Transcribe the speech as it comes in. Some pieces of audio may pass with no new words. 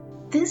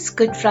This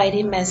Good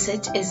Friday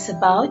message is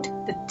about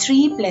the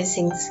three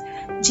blessings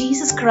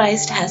Jesus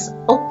Christ has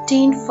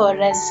obtained for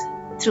us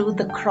through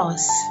the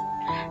cross.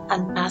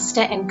 And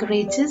Pastor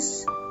encourages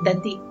that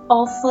the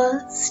offer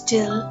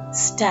still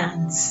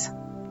stands.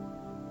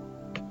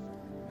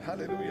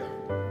 Hallelujah.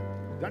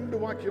 രണ്ട്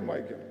വാക്യം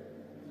വായിക്കാം.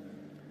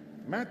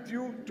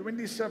 Matthew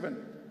 27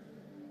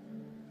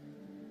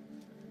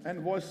 and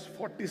verse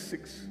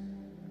 46.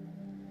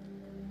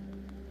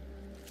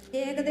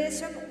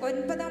 ഏകദേശം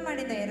 9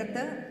 മണി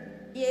നേരത്ത്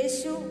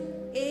യേശു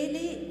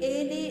ഏലി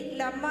ഏലി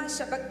ലമ്മ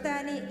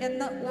sabachthani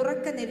എന്ന്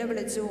ഉറക്കെ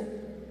നിലവിളിച്ചു.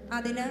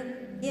 അതിന്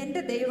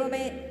എൻ്റെ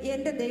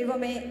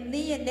ദൈവമേ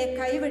നീ എന്നെ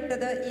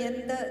കൈവിട്ടത്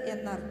എന്ത്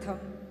എന്നർത്ഥം.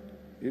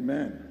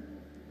 Amen.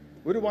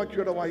 ഒരു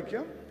വാക്യോടെ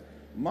വായിക്കാം.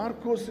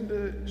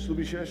 മാർക്കോസിന്റെ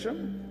സുവിശേഷം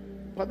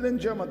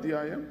 15-ാം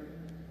അധ്യായം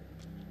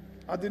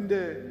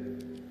അതിൻ്റെ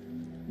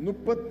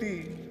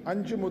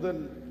 35 മുതൽ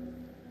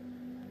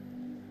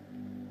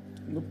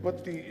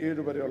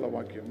 37 വരെയുള്ള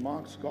വാക്യം.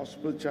 Marks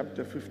gospel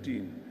chapter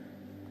 15.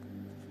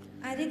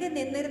 അരികെ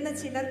നിന്നിരുന്ന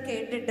ചിലർ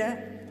കേട്ടിട്ട്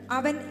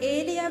അവൻ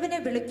ഏലിയാവിനെ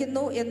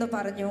വിളിക്കുന്നു എന്ന്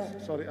പറഞ്ഞു.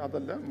 സോറി,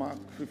 അതല്ല.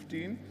 മാർക്ക്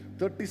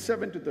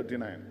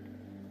 15:37-39.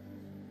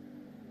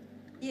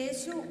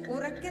 യേശു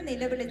ഉറക്കെ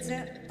നിലവിളിച്ച്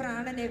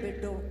പ്രാണനെ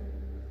വിട്ടു.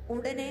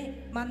 ഉടനെ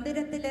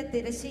മന്ദിരത്തിലെ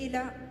തിരശീല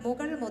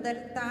മുകൾ മുതൽ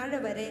താഴെ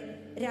വരെ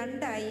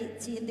 2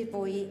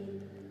 ചീന്തിപ്പോയി.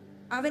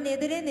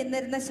 അവനെതിരെ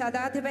നിന്നിരുന്ന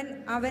ശതാധിപൻ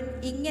അവൻ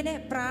ഇങ്ങനെ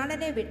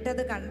പ്രാണനെ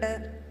വിട്ടത് കണ്ട്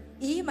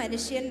ഈ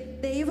മനുഷ്യൻ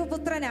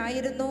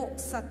ദൈവപുത്രനായിരുന്നു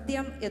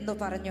സത്യം എന്ന്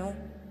പറഞ്ഞു.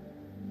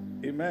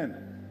 ആമേൻ.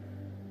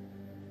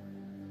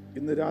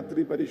 ഇന്ന്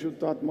രാത്രി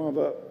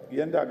പരിശുദ്ധാത്മാവ്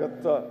എൻ്റെ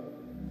അകത്ത്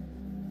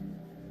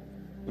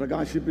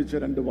പ്രകാശിപ്പിച്ച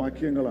 2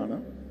 വാക്യങ്ങളാണ്.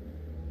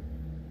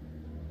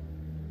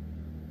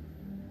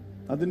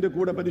 അതിൻ്റെ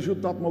കൂടെ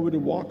പരിശുദ്ധാത്മാവ്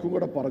ഒരു വാക്കും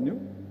കൂടെ പറഞ്ഞു.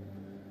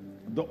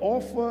 The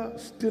offer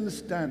still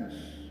stands.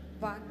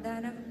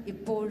 വാഗ്ദാനം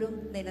ഇപ്പോഴും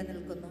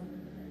നിലനിൽക്കുന്നു.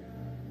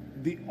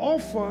 The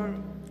offer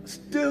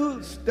still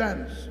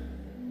stands.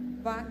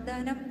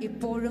 വാഗ്ദാനം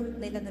ഇപ്പോഴും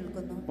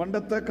നിലനിൽക്കുന്നു.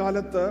 പണ്ടത്തെ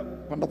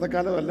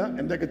കാലമല്ല,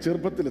 എൻ്റെയൊക്കെ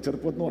ചെറുപ്പം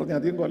എന്ന് പറഞ്ഞാൽ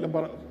അധികം കൊല്ലം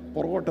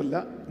പുറകോട്ടല്ല,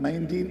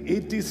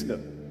 1980s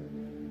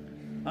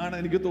ആണ്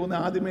എനിക്ക്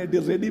തോന്നുന്നത് ആദ്യമായിട്ട്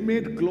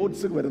റെഡിമെയ്ഡ്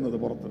ക്ലോത്ത്സ് വരുന്നത്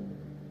പുറത്ത്.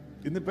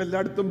 ഇന്നിപ്പോൾ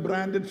എല്ലായിടത്തും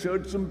ബ്രാൻഡഡ്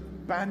ഷർട്ട്സും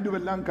പാൻറ്റും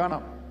എല്ലാം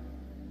കാണാം.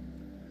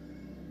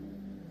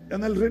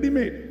 എന്നാൽ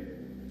റെഡിമെയ്ഡ്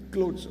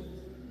ക്ലോത്ത്സ്.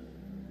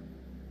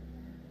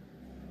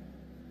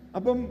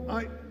 അപ്പം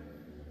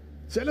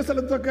ചില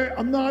സ്ഥലത്തൊക്കെ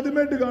അന്ന്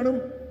ആദ്യമായിട്ട് കാണും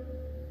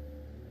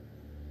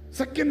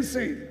സെക്കൻഡ്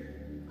സെയിൽ,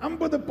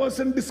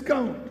 50%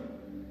 ഡിസ്കൗണ്ട്.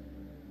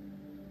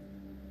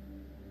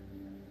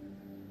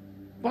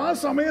 ആ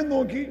സമയം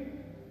നോക്കി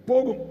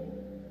പോകും,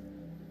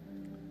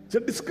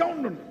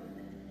 ഡിസ്കൗണ്ട് ഉണ്ട്.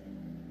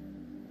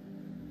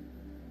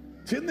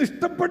 ചെന്ന്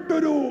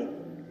ഇഷ്ടപ്പെട്ടൊരു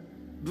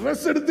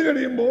ഡ്രസ് എടുത്തു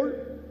കഴിയുമ്പോൾ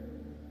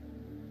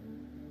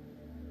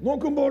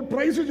നോക്കുമ്പോൾ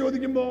പ്രൈസ്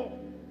ചോദിക്കുമ്പോൾ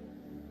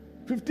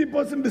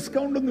 50%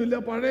 ഡിസ്കൗണ്ട് ഒന്നുമില്ല,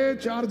 പഴയ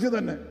ചാർജ്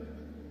തന്നെ.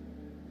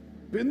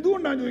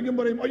 എന്തുകൊണ്ടാണ് ചോദിക്കും,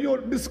 പറയും അയ്യോ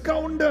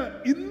ഡിസ്കൗണ്ട്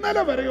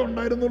ഇന്നലെ വരെ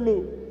ഉണ്ടായിരുന്നുള്ളൂ,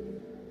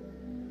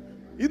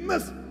 ഇന്ന്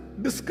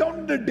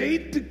ഡിസ്കൗണ്ട്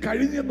ഡേറ്റ്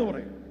കഴിഞ്ഞെന്ന്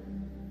പറയും.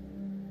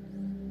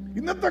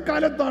 ഇന്നത്തെ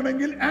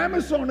കാലത്താണെങ്കിൽ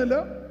ആമസോണില്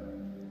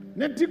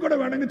നെറ്റിൽ കൂടെ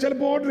വേണമെങ്കിൽ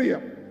ചിലപ്പോൾ ഓർഡർ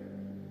ചെയ്യാം.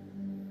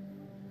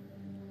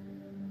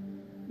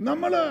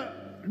 നമ്മള്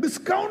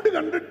ഡിസ്കൗണ്ട്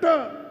കണ്ടിട്ട്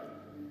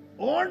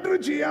ഓർഡർ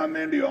ചെയ്യാൻ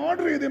വേണ്ടി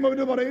ഓർഡർ ചെയ്തുമ്പോൾ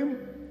അവര് പറയും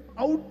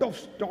ഔട്ട് ഓഫ്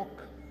സ്റ്റോക്ക്.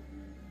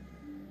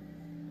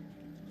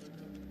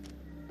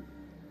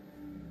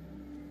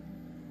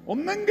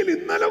 ഒന്നെങ്കിൽ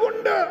ഇന്നലെ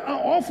കൊണ്ട് ആ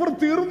ഓഫർ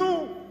തീർന്നു,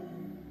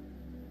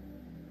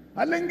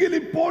 അല്ലെങ്കിൽ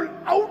ഇപ്പോൾ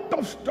ഔട്ട്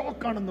ഓഫ്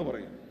സ്റ്റോക്ക് ആണെന്ന്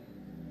പറയും.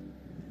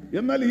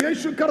 എന്നാൽ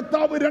യേശു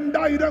കർത്താവ്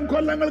 2000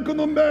 കൊല്ലങ്ങൾക്ക്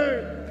മുമ്പേ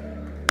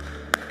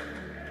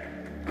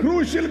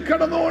ക്രൂശിൽ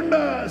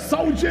കിടന്നുകൊണ്ട്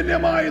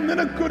സൗജന്യമായി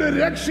നിനക്കൊരു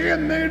രക്ഷയെ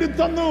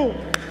നേടിത്തന്നു.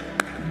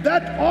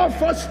 That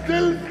offer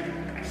still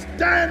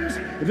stands.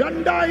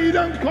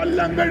 2000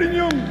 കൊല്ലം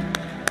കഴിഞ്ഞു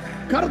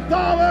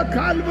കർത്താവ്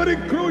കാൽവരി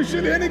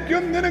ക്രൂശിൽ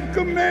എനിക്കും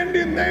നിനക്കും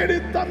വേണ്ടി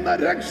നേടിത്തന്ന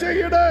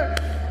രക്ഷയുടെ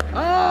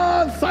ആ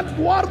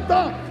സദ്വാർത്ത,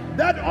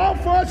 that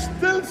offer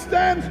still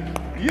stands.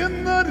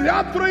 ഇന്ന്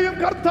രാത്രിയും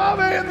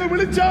കർത്താവേ എന്ന്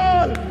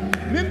വിളിച്ചാൽ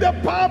നിന്റെ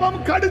പാപം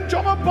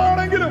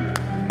കടിച്ചുമപ്പാണെങ്കിലും,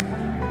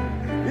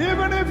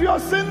 even if your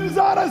sins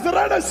are as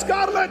red as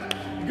scarlet,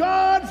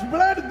 God's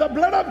blood, the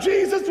blood of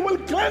Jesus will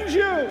cleanse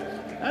you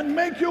and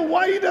make you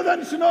whiter than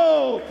snow.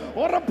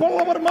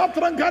 ഉറപ്പുള്ളവർ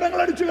മാത്രം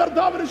കരങ്ങളടിച്ച്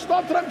കർത്താവിന്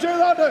സ്തോത്രം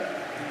ചെയ്താട്ടെ.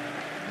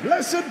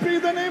 Blessed be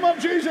the name of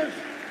Jesus.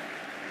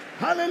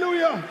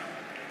 Hallelujah.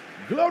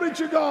 Glory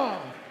to God.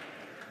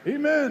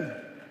 Amen.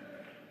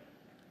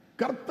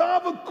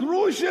 കർത്താവ്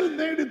ക്രൂശിൽ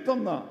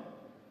നേടിത്തന്ന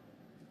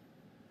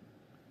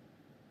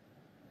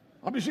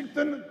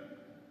അഭിഷിക്തൻ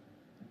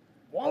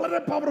വളരെ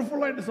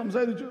powerful ആയിട്ട്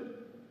സംസാരിച്ചു.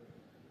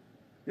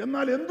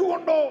 എന്നാൽ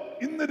എന്തുകൊണ്ടോ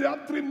ഇന്ന്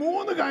രാത്രി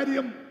 3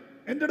 കാര്യം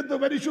എൻ്റെ അടുത്ത്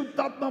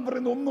പരിശുദ്ധാത്മാവ്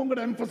പറയുന്നത് ഒന്നും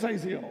കൂടെ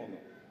എംഫസൈസ് ചെയ്യണമെന്ന്.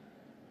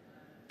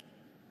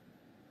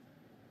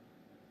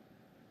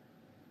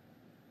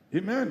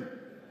 ആമേൻ.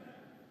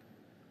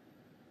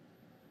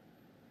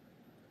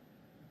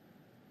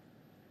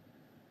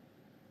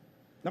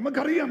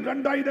 നമുക്കറിയാം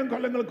 2000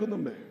 കൊല്ലങ്ങൾക്ക്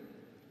മുമ്പേ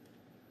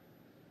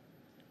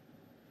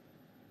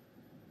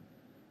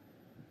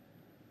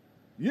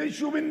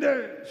യേശുവിന്റെ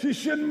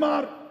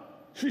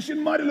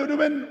ശിഷ്യന്മാരിൽ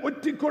ഒരുവൻ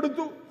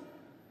ഒറ്റിക്കൊടുത്തു.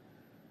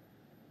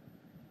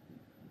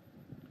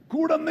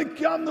 കൂടെ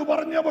നിൽക്കാന്ന്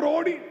പറഞ്ഞവർ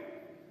ഓടി.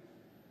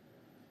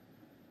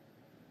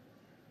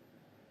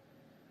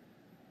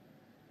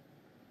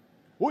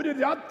 ഒരു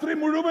രാത്രി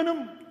മുഴുവനും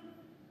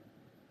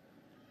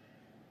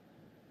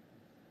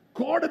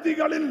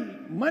കോടതികളിൽ,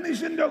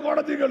 മനുഷ്യന്റെ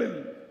കോടതികളിൽ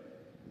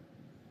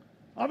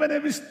അവനെ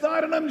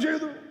വിസ്താരണം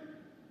ചെയ്തു.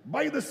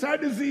 By the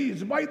Sadducees,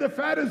 by the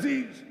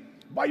Pharisees,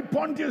 by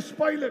Pontius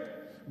Pilate,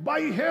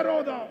 by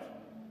Herod.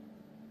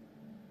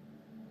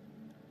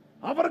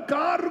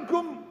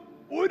 അവർക്കാർക്കും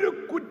ഒരു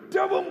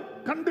കുറ്റവും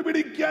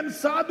കണ്ടുപിടിക്കാൻ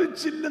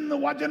സാധിച്ചില്ലെന്ന്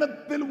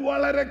വചനത്തിൽ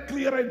വളരെ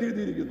ക്ലിയർ ആയിട്ട്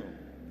എഴുതിയിരിക്കുന്നു.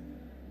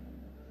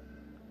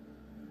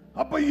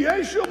 അപ്പൊ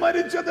യേശു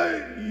മരിച്ചത്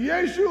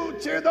യേശു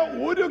ചെയ്ത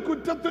ഒരു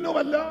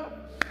കുറ്റത്തിനുമല്ല.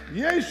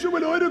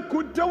 യേശുവിൽ ഒരു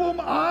കുറ്റവും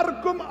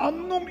ആർക്കും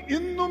അന്നും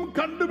ഇന്നും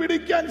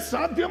കണ്ടുപിടിക്കാൻ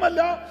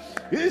സാധ്യമല്ല.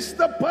 Is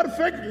the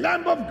perfect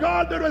Lamb of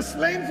God that was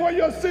slain for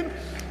your sin.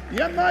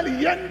 എന്നാൽ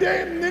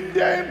എന്റെയും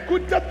നിന്റെയും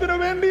കുറ്റത്തിനു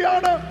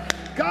വേണ്ടിയാണ്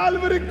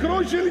കാൽവരി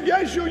ക്രൂശിൽ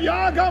യേശു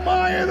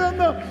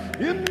യാഗമായതെന്ന്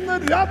ഇന്ന്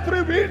രാത്രി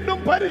വീണ്ടും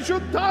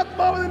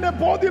പരിശുദ്ധാത്മാവ് നിന്നെ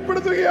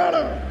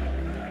ബോധ്യപ്പെടുത്തുകയാണ്.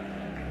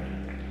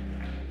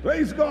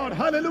 Praise God.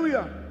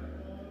 Hallelujah.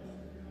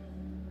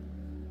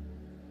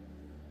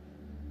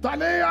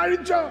 തലയെ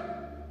അഴിച്ച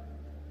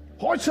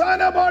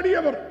ഹോശാന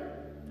പാടിയവർ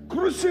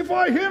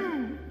crucify him,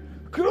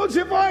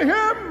 crucify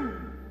him.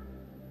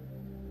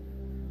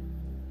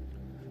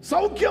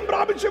 സൗഖ്യം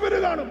പ്രാപിച്ചവര്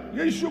കാണും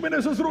യേശുവിനെ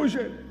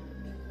ശുശ്രൂഷയിൽ.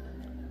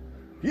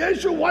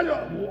 യേശു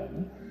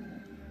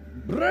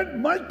ബ്രെഡ്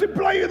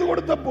മൾട്ടിപ്ലൈ ചെയ്ത്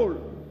കൊടുത്തപ്പോൾ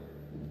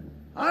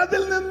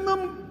അതിൽ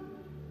നിന്നും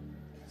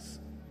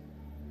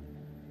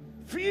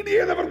ഫീഡ്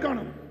ചെയ്തവർ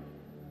കാണും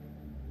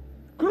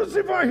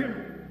crucify him.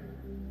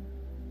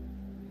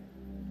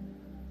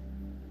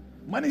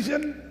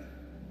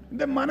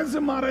 മനുഷ്യന്റെ മനസ്സ്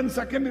മാറാൻ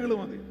സെക്കൻഡുകൾ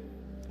മതി.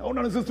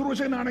 അതുകൊണ്ടാണ്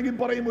ശുശ്രൂഷകനാണെങ്കിൽ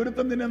പറയും,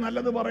 ഒരുത്തൻ നിന്നെ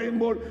നല്ലത്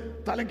പറയുമ്പോൾ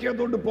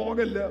തലയ്ക്കകത്തോട്ട്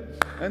പോകല്ല.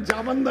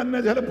 അവൻ തന്നെ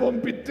ചിലപ്പോൾ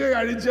പിറ്റേ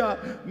ആഴ്ച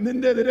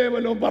നിന്റെ എതിരെ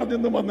വല്ലതും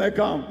പറഞ്ഞെന്ന്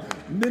വന്നേക്കാം.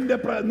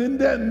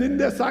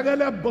 നിന്റെ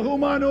സകല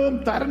ബഹുമാനവും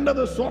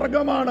തരേണ്ടത്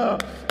സ്വർഗമാണ്.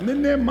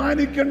 നിന്നെ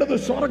മാനിക്കേണ്ടത്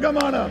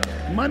സ്വർഗമാണ്.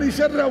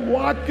 മനുഷ്യരുടെ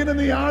വാക്കിന്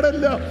നീ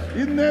ആടല്ല.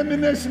 ഇന്നേ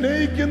നിന്നെ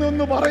സ്നേഹിക്കുന്നു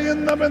എന്ന്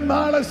പറയുന്നവൻ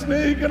നാളെ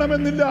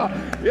സ്നേഹിക്കണമെന്നില്ല.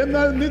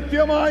 എന്നാൽ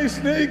നിത്യമായി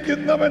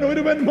സ്നേഹിക്കുന്നവൻ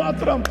ഒരുവൻ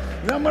മാത്രം,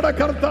 നമ്മുടെ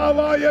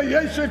കർത്താവായ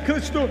യേശു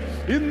ക്രിസ്തു.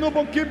 ഇന്ന്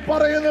പൊക്കി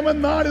പറയുന്നവൻ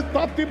നാളെ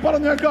താത്തി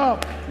പറഞ്ഞേക്കാം.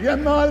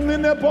 എന്നാൽ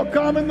നിന്നെ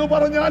പൊക്കാമെന്ന്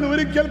പറഞ്ഞാൽ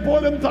ഒരിക്കൽ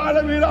പോലും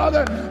താഴെ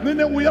വീഴാതെ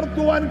നിന്നെ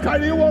ഉയർത്തുവാൻ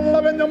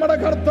കഴിവുള്ളവൻ നമ്മുടെ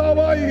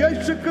കർത്താവായ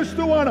യേശു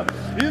ക്രിസ്തുവാണ്.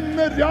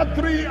 ഇന്ന്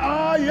രാത്രി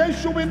ആ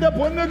യേശുവിന്റെ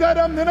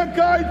പൊന്നുകരം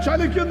നിനക്കായി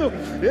ചലിക്കുന്നു.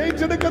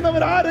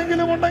 ഏറ്റെടുക്കുന്നവർ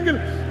ആരെങ്കിലും ഉണ്ടെങ്കിൽ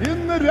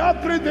ഇന്ന്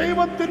രാത്രി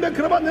ദൈവത്തിന്റെ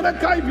കൃപ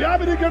നിനക്കായി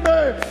വ്യാപരിക്കട്ടെ.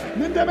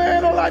 നിന്റെ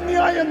മേലുള്ള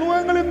അന്യായ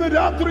നുഖങ്ങൾ ഇന്ന്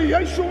രാത്രി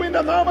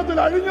യേശുവിന്റെ നാമത്തിൽ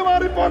അഴിഞ്ഞു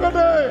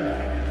മാറിപ്പോകട്ടെ.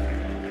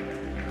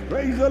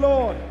 Praise the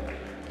Lord.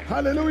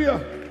 Hallelujah.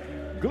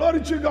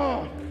 Glory to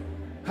God.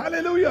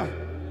 Hallelujah.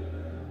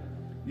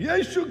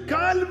 യേശു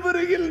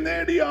കാൽവരിയിൽ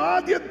നേടിയ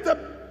ആദ്യത്തെ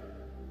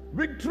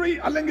വിക്ടറി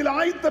അല്ലെങ്കിൽ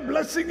ആദ്യത്തെ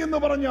ബ്ലെസ്സിംഗ് എന്ന്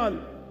പറഞ്ഞാൽ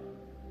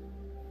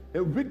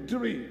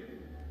വിക്ടറി.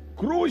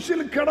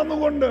 ക്രൂശിൽ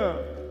കിടന്നുകൊണ്ട്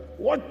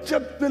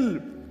ഒച്ചത്തിൽ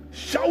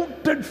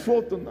shouted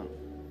forth എന്ന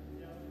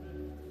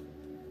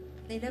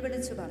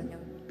നിലവിളിച്ചു പറഞ്ഞു.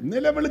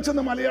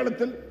 നിലവിളിച്ചെന്ന്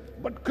മലയാളത്തിൽ,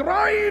 but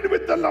cried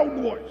with a loud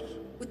voice.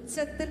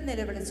 ഉച്ചത്തിൽ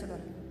നിലവിളിച്ചു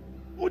പറഞ്ഞു.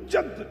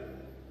 ഉച്ചത്തിൽ.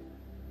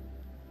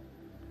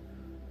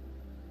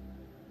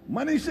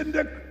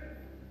 മനുഷ്യന്റെ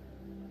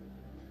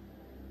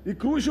ഈ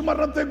ക്രൂശ്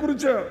മരണത്തെ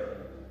കുറിച്ച്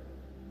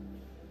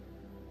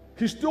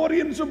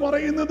ഹിസ്റ്റോറിയൻസ്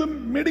പറയുന്നതും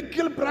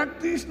മെഡിക്കൽ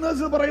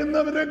പ്രാക്ടീഷണേഴ്സ്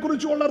പറയുന്നവരെ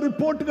കുറിച്ചുള്ള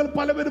റിപ്പോർട്ടുകൾ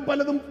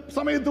പലതും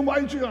സമയത്തും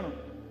വായിച്ചു കാണും.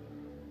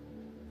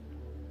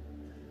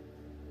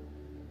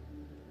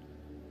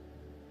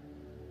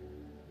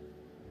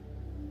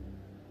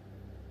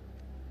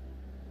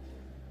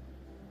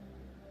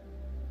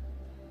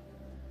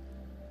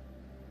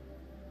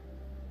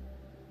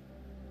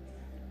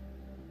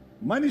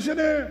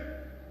 മനുഷ്യനെ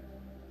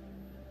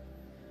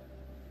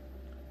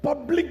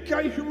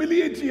പബ്ലിക്കായി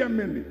ഹ്യൂമിലിയേറ്റ് ചെയ്യാൻ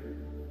വേണ്ടി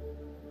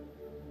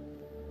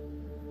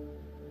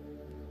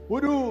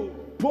ഒരു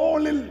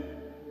പോളിൽ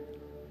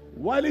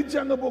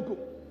വലിച്ചങ്ങ് പോക്കും.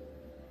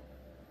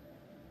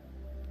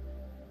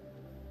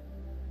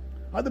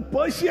 അത്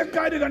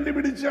പേർഷ്യക്കാര്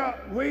കണ്ടുപിടിച്ച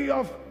വേ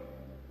ഓഫ്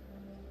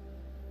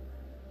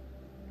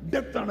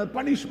ഡെത്ത് ആണ്,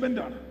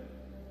 പണിഷ്മെന്റ് ആണ്.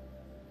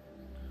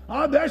 ആ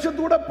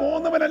ദേശത്തൂടെ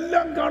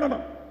പോകുന്നവനെല്ലാം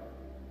കാണണം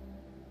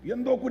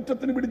എന്തോ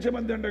കുറ്റത്തിന് പിടിച്ച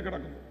ബന്ധണ്ടേ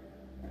കിടക്കുന്നു.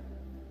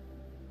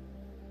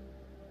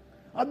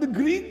 അത്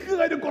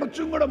ഗ്രീക്കുകാർ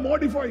കുറച്ചും കൂടെ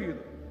മോഡിഫൈ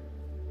ചെയ്തു.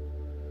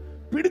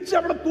 പിടിച്ച്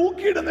അവിടെ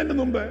തൂക്കിയിടുന്നതിന്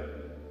മുമ്പ്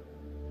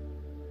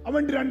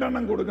അവൻ 2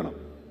 എണ്ണം കൊടുക്കണം.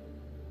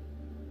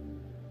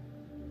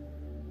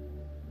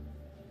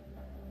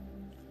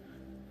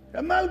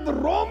 എന്നാൽ the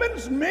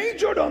Romans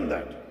majored on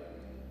that.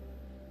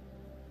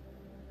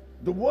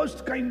 The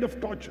worst kind of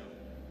torture.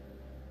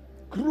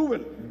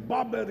 Cruel,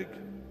 barbaric.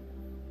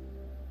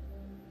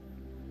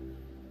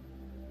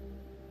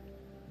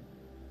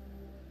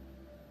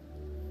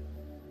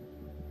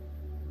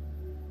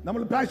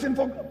 നമ്മൾ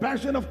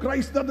പാഷൻ ഓഫ്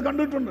ക്രൈസ്റ്റ് അത്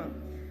കണ്ടിട്ടുണ്ട്.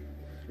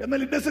 എന്നാൽ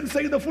it doesn't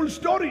say the full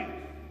story.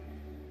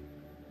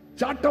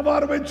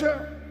 ചാട്ടവാർ വെച്ച്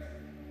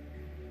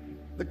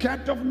the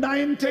cat of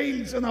 9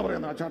 tails എന്നാ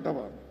പറയുന്നത് ആ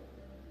ചാട്ടവാർ.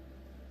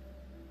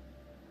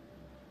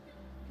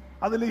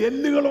 അതിൽ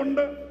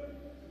എല്ലുകളുണ്ട്,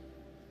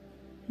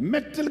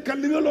 മെറ്റൽ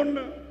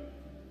കല്ലുകളുണ്ട്.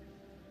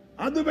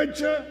 അത്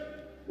വെച്ച്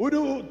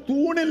ഒരു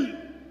തൂണിൽ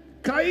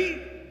കൈ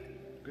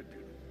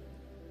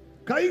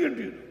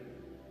കെട്ടിയിടും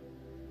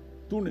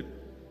തൂണിൽ.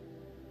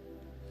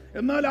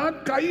 എന്നാൽ ആ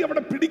കൈ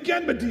അവിടെ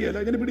പിടിക്കാൻ പറ്റിയല്ല.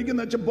 ഇങ്ങനെ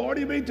പിടിക്കുന്ന വെച്ചാൽ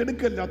ബോഡി വെയിറ്റ്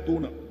എടുക്കല്ല ആ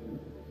തൂണ്.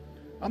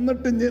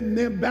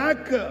 എന്നിട്ട്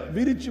ബാക്ക്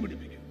വിരിച്ചു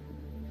പിടിപ്പിക്കും.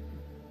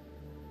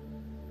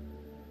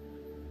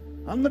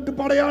 എന്നിട്ട്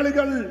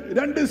പടയാളികൾ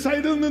 2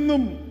 സൈഡിൽ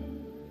നിന്നും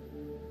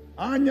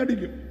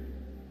ആഞ്ഞടിക്കും.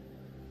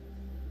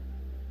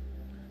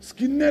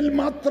 സ്കിന്നിൽ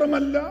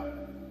മാത്രമല്ല,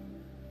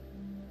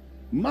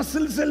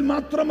 മസിൽസിൽ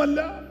മാത്രമല്ല,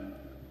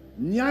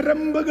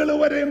 ഞരമ്പുകൾ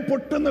വരെയും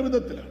പൊട്ടുന്ന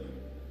വിധത്തിലാണ്.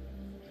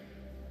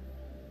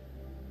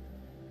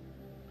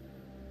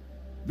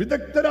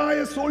 വിദഗ്ധരായ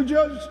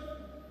സോൾജേഴ്സ്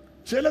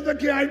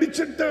ചിലതൊക്കെ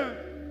അടിച്ചിട്ട്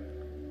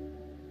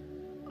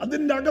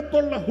അതിന്റെ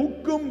അകത്തുള്ള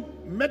ഹുക്കും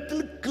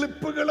മെറ്റൽ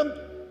ക്ലിപ്പുകളും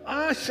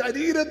ആ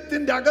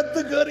ശരീരത്തിന്റെ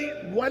അകത്ത് കയറി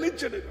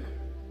വലിച്ചെടുക്കണം.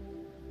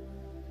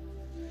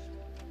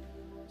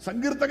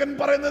 സങ്കീർത്തകൻ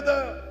പറയുന്നത്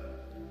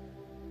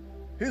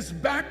his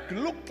back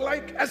looked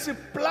like as if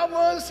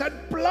plovers had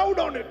plowed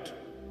on it.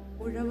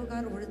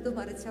 ഉഴവുകാർ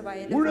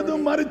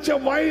ഉഴുതുമറിച്ച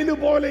വയല്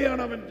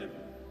പോലെയാണ് അവന്റെ.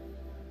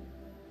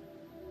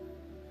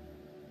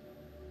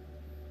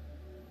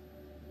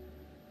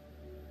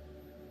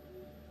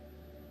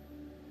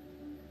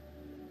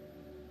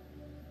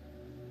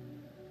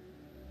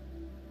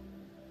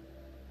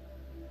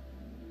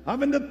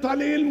 അവന്റെ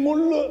തലയിൽ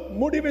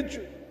മുടി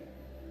വെച്ചു.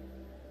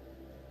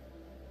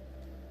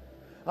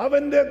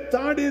 അവന്റെ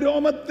താടി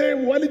രോമത്തെ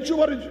വലിച്ചു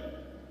പറിച്ചു.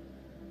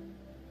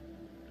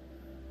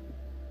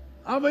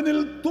 അവനിൽ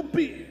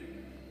തുപ്പി.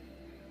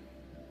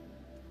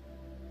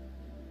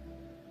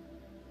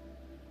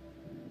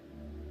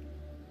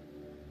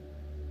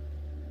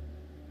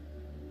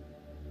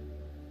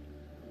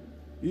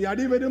 ഈ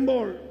അടി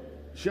വരുമ്പോൾ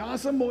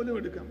ശ്വാസം പോലും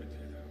എടുക്കാൻ പറ്റില്ല.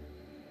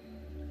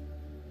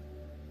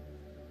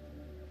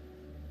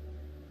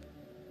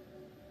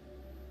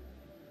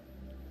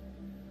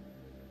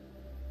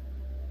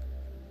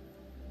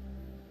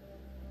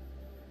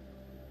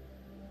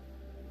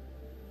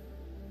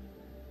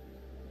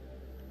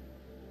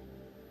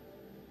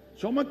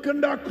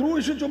 ചുമക്കണ്ട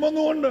ക്രൂശ്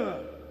ചുമന്നുകൊണ്ട്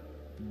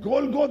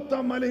ഗോൽഗോത്ത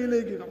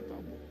മലയിലേക്ക് കർത്താവ്.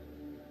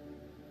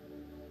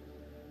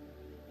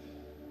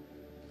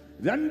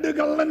 2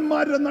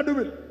 കള്ളന്മാരുടെ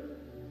നടുവിൽ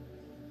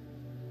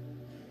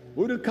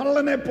ഒരു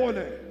കള്ളനെ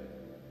പോലെ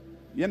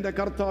എന്റെ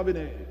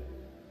കർത്താവിനെ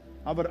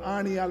അവർ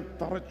ആണിയാൽ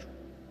തറച്ചു.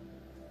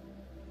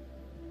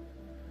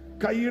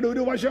 കൈയുടെ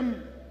ഒരു വശം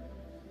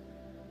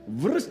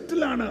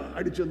വ്രിസ്റ്റിലാണ്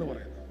അടിച്ചെന്ന്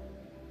പറയുന്നത്.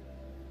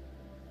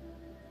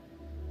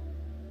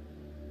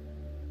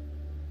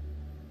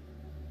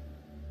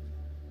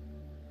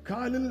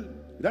 കാലിൽ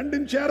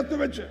 2ഉം ചേർത്ത്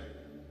വെച്ച്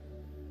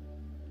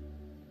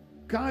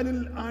കാലിൽ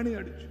ആണി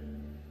അടിച്ചു.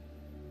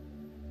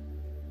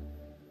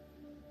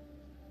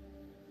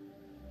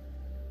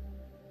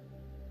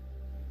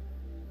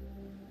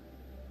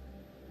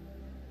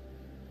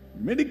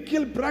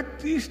 മെഡിക്കൽ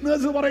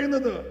പ്രാക്ടീഷണേഴ്സ്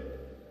പറയുന്നത്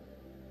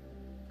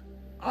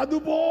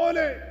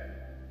അതുപോലെ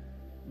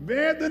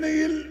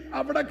വേദനയിൽ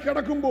അവിടെ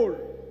കിടക്കുമ്പോൾ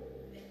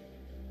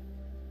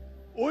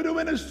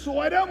ഒരുവന്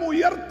സ്വരം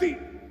ഉയർത്തി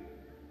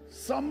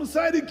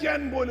സംസാരിക്കാൻ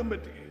പോലും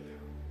പറ്റുകയില്ല.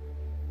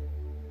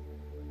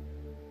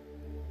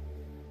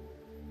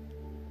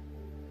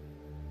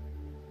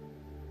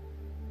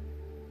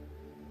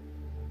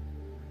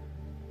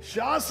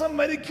 ശ്വാസം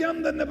വലിക്കാൻ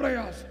തന്നെ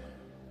പ്രയാസം.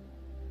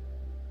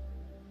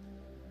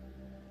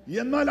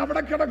 എന്നാൽ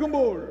അവിടെ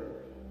കിടക്കുമ്പോൾ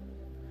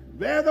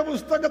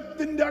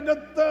വേദപുസ്തകത്തിന്റെ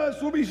അകത്ത്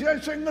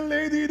സുവിശേഷങ്ങൾ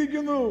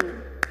എഴുതിയിരിക്കുന്നു.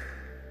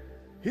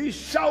 He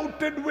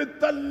shouted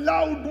with a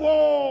loud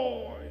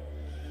voice.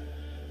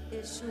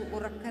 യേശു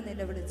ഉറക്കെ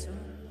നിലവിളിച്ചു.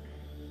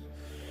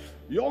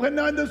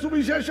 യോഹന്നാന്റെ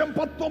സുവിശേഷം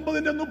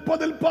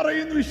 19:30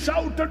 പറയുന്നു, He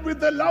shouted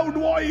with a loud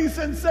voice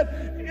and said,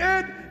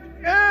 It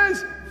is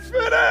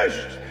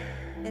finished.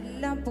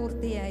 എല്ലാം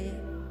പൂർത്തിയായി.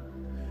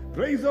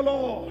 Praise the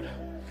Lord.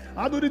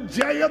 അതൊരു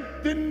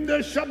ജയത്തിന്റെ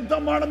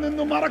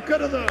ശബ്ദമാണെന്ന്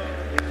മറക്കരുത്.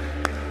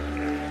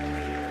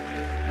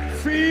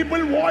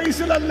 ഫീബിൾ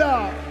വോയിസിലല്ല,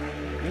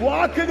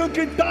 വാക്കുകൾ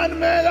കിട്ടാൻ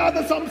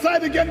മേലാതെ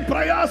സംസാരിക്കാൻ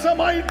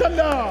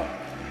പ്രയാസമായിട്ടല്ല,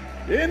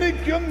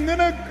 എനിക്കും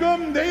നിനക്കും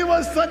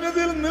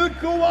ദൈവസന്നിധിയിൽ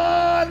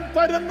നിൽക്കുവാൻ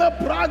തരുന്ന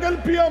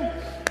പ്രാഗൽഭ്യം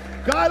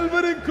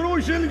കാൽവരി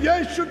ക്രൂശിൽ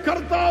യേശു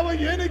കർത്താവ്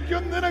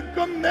എനിക്കും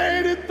നിനക്കും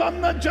നേടി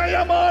തന്ന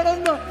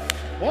ജയമാണെന്ന്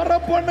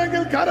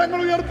ഉറപ്പുണ്ടെങ്കിൽ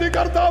കരങ്ങൾ ഉയർത്തി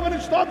കർത്താവിന്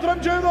സ്തോത്രം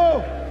ചെയ്തു.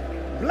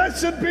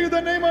 Blessed be the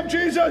name of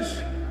Jesus.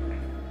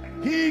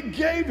 He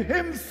gave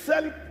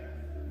himself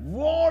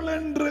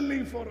voluntarily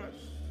for us.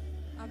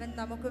 അവൻ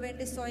നമുക്ക്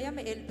വേണ്ടി സ്വയം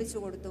ഏൽപ്പിച്ചു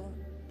കൊടുത്തു.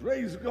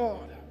 Praise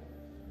God.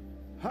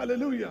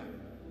 Hallelujah.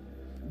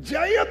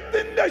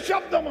 ജയത്തിന്റെ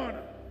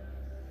ശബ്ദമാണ്.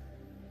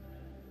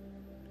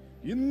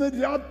 ഇന്ന്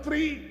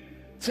രാത്രി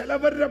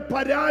ചിലവരുടെ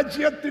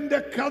പരാജയത്തിന്റെ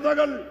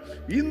കഥകൾ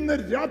ഇന്ന്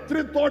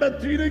രാത്രിത്തോടെ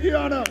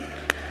തീരുകയാണ്.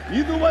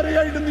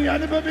 ഇതുവരെയായിട്ട് നീ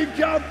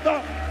അനുഭവിക്കാത്ത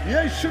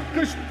യേശു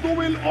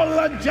ക്രിസ്തുവിൽ ഉള്ള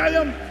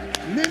ജയം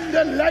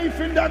നിന്റെ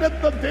ലൈഫിന്റെ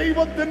അകത്ത്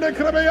ദൈവത്തിന്റെ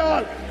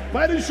കൃപയാൽ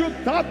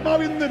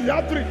പരിശുദ്ധാത്മാവ് ഇന്ന്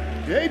രാത്രി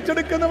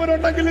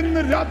ഏറ്റെടുക്കുന്നവരുണ്ടെങ്കിൽ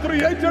ഇന്ന് രാത്രി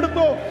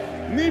ഏറ്റെടുത്തോ.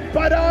 നീ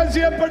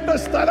പരാജയപ്പെട്ട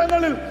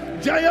സ്ഥലങ്ങളിൽ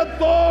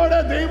ജയത്തോടെ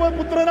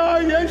ദൈവപുത്രനായ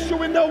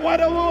യേശുവിന്റെ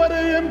വരവ്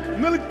വരെയും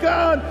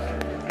നിൽക്കാൻ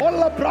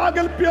ഉള്ള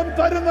പ്രാഗൽഭ്യം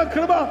തരുന്ന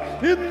കൃപ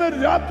ഇന്ന്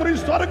രാത്രി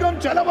സ്വർഗം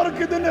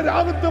ചിലവർക്ക് ഇതിന്റെ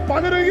രാഗത്ത്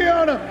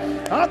പകരുകയാണ്.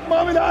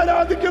 ആത്മാവിൽ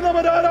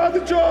ആരാധിക്കുന്നവർ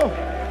ആരാധിച്ചോ.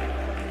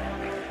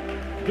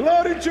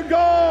 Glory to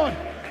God.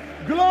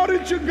 Glory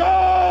to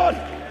God.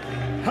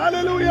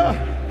 Hallelujah.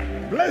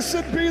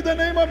 Blessed be the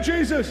name of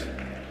Jesus.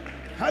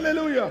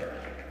 Hallelujah.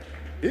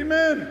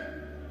 Amen.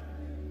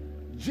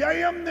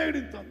 ജയം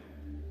നേടിത്തന്നു.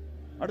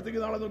 അടുത്തേക്ക്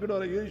നാളെ നോക്കിട്ട്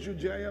പറയാം, യേശു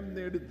ജയം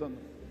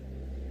നേടിത്തന്നു.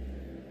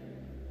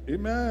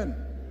 Amen.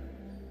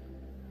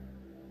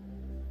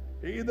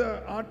 ഏത്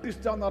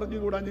ആർട്ടിസ്റ്റാന്ന്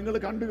അറിഞ്ഞുകൂടാ, നിങ്ങൾ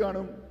കണ്ടു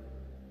കാണും.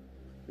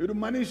 ഒരു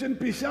മനുഷ്യൻ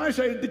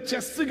പിശാചായിട്ട്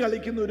ചെസ്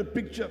കളിക്കുന്ന ഒരു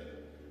picture.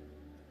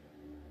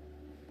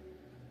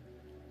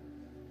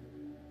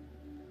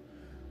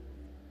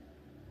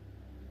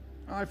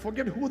 I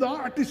forget who the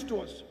artist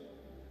was.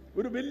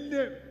 ഒരു വലിയ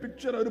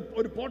പിക്ചർ,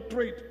 ഒരു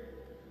പോർട്രേറ്റ്.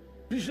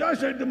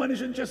 പിശാചായിട്ട്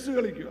മനുഷ്യൻ ചെസ്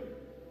കളിക്കുക.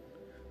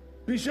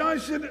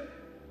 പിശാചൻ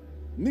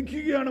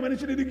നിൽക്കുകയാണ്,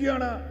 മനുഷ്യൻ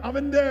ഇരിക്കുകയാണ്.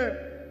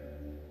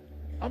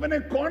 അവനെ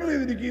കോർണർ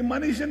ചെയ്തിരിക്കുക.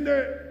 മനുഷ്യന്റെ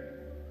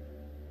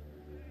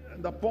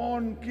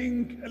പോൺ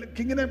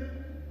കിങ്ങിനെ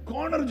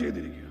കോർണർ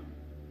ചെയ്തിരിക്കുക.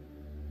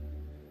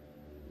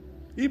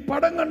 ഈ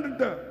പടം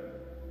കണ്ടിട്ട്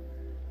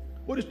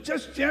ഒരു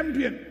ചെസ്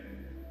ചാമ്പ്യൻ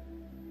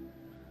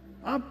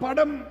ആ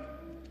പടം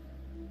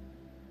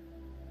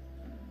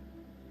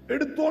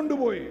എടുത്തോണ്ട്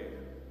പോയി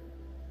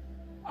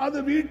അത്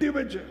വീട്ടിൽ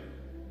വെച്ച്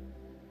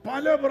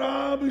പല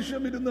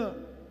പ്രാവശ്യം ഇരുന്ന്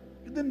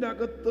ഇതിന്റെ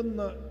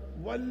അകത്തുനിന്ന്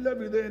വല്ല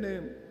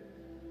വിധേനയും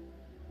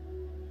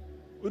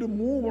ഒരു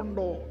മൂവ്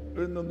ഉണ്ടോ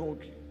എന്ന്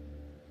നോക്കി.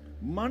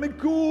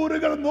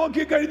 മണിക്കൂറുകൾ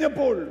നോക്കി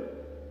കഴിഞ്ഞപ്പോൾ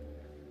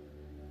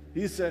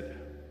he said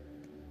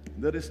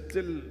there is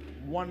still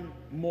one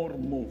more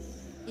move.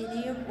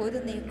 ഇനിയും ഒരു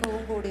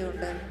നീക്കവും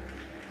കൂടിയുണ്ട്.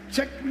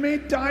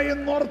 Checkmate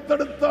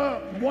ആയെന്നോർത്തെടുത്ത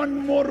one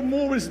more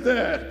move is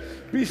there.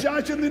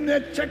 പിശാച് നിന്നെ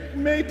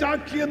ചെക്ക്മേറ്റ്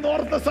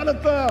ആക്കിയെന്നോർത്ത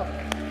സ്ഥലത്ത്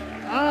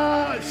ആ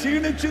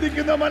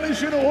ക്ഷീണിച്ചിരിക്കുന്ന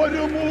മനുഷ്യന്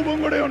ഒരു മൂവും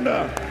കൂടെ ഉണ്ട്.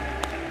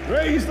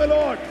 Praise the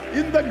Lord.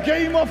 In the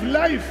game of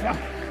life,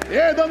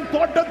 Eden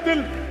തോട്ടത്തിൽ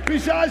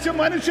പിശാച്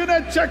മനുഷ്യനെ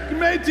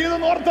checkmate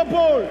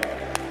ചെയ്തെന്നോർത്തപ്പോൾ,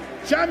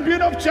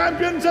 champion of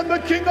champions and the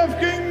king of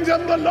kings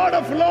and the lord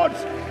of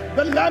lords,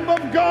 the lamb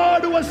of God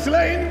who was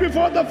slain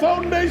before the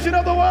foundation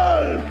of the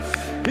world,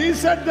 he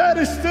said there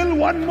is still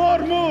one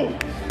more move.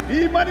 ഈ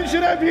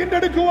മനുഷ്യനെ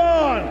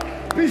വീണ്ടെടുക്കുവാൻ,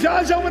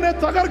 പിശാച് അവനെ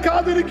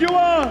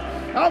തകർക്കാതിരിക്കുവാൻ,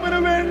 അവന്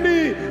വേണ്ടി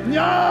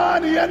ഞാൻ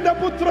എന്റെ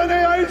പുത്രനെ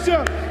അയച്ച്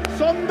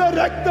സ്വന്തം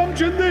രക്തം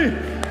ചിന്തി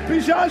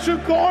പിശാച്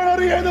കോർണർ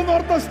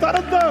ചെയ്തെന്നോർത്ത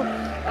സ്ഥലത്ത്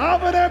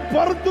അവനെ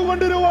പുറത്തു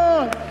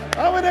കൊണ്ടുവരുവാൻ,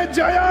 അവനെ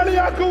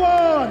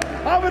ജയാളിയാക്കുവാൻ,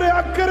 അവരെ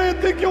അക്കരെ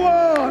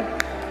എത്തിക്കുവാൻ.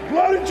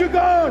 Glory to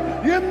God.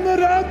 ഇന്ന്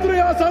രാത്രി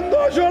ആ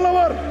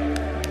സന്തോഷമുള്ളവർ,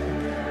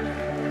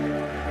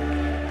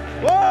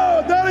 oh,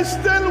 there is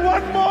still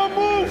one more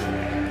move.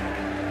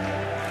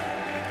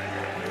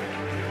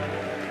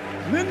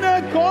 നിന്നെ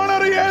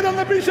കോർണർ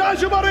ചെയ്തെന്ന്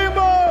പിശാച്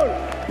പറയുമ്പോൾ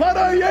പറ,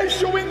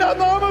 യേശുവിന്റെ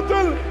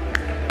നാമത്തിൽ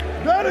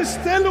there is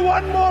still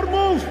one more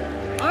move.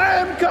 I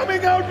am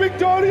coming out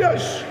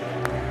victorious.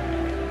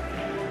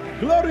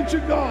 Glory to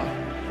God.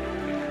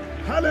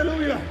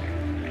 Hallelujah.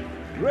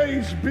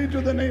 Praise be to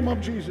the name of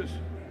Jesus.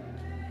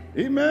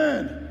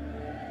 Amen.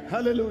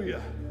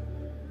 Hallelujah.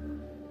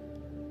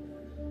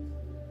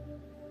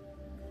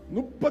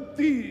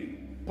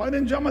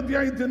 15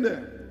 അധ്യായത്തിന്റെ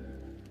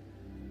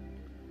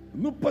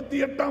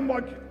 38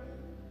 വാക്യം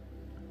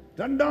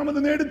രണ്ടാമത്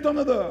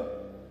നേടിത്തന്നത്,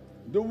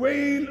 the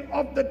veil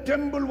of the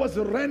temple was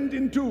rent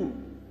in two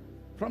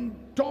from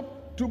top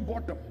to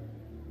bottom.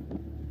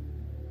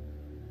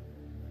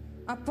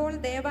 അപ്പോൾ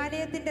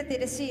ദേവാലയത്തിന്റെ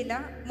തിരശ്ശീല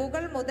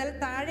മുകൾ മുതൽ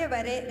താഴെ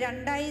വരെ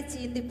രണ്ടായി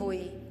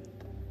ചീന്തിപ്പോയി.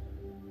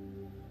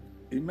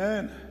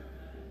 Amen.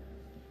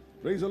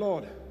 Praise the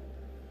Lord.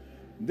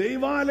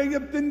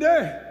 ദൈവാലയത്തിന്റെ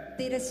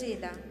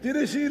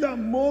തിരശ്ശീല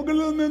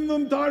മുകളിൽ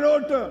നിന്നും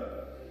താഴോട്ട്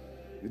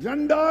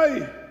രണ്ടായി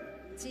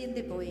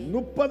ചീന്തിപ്പോയി.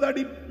 30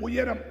 അടി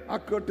ഉയരം ആ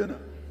കെട്ടിന്,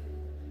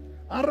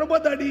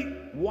 60 അടി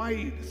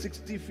wide,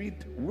 60 feet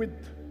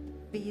width,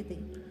 വീതി,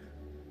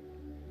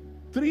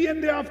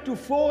 3.5 to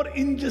 4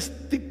 inches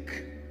thick.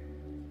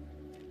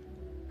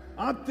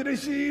 ആ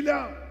തിരശ്ശീല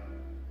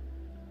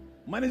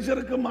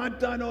മനുഷ്യർക്ക്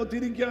മാറ്റാനോ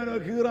തിരിക്കാനോ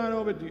കീറാനോ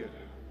പറ്റിയ.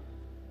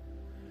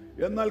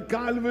 എന്നാൽ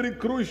കാൽവരി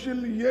ക്രൂശിൽ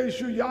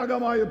യേശു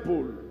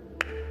യാഗമായപ്പോൾ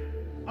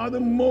അത്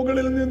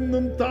മുകളിൽ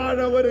നിന്നും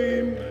താഴെ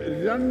വരെയും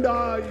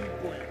രണ്ടായി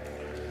പോയി.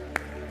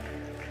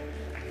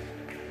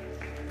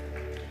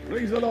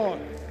 Praise the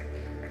Lord.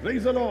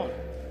 Praise the Lord.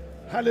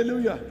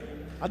 Hallelujah.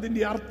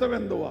 അതിന്റെ അർത്ഥം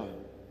എന്തുവാ?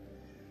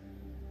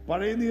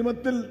 പഴയ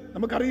നിയമത്തിൽ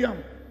നമുക്കറിയാം,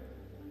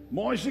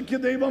 മോശയ്ക്ക്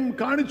ദൈവം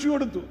കാണിച്ചു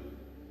കൊടുത്തു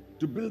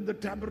to build the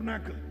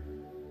tabernacle.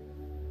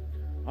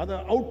 അത്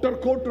ഔട്ടർ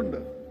കോർട്ട് ഉണ്ട്,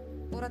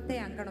 പുറത്തെ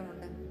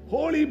അങ്കണമുണ്ട്,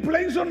 ഹോളി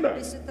പ്ലേസ് ഉണ്ട്,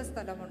 വിശുദ്ധ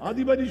സ്ഥലമുണ്ട്,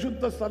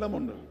 അതിപരിശുദ്ധ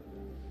സ്ഥലമുണ്ട്.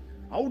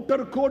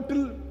 ഔട്ടർ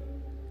കോർട്ടിൽ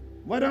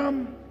വരാം,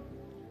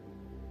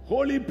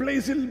 ഹോളി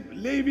പ്ലേസിൽ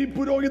ലേവി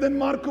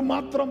പുരോഹിതന്മാർക്ക്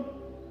മാത്രം.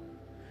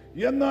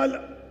 എന്നാൽ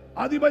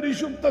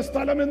അതിപരിശുദ്ധ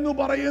സ്ഥലം എന്ന്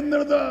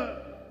പറയുന്നത്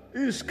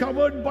is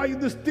covered by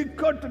this thick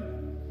curtain.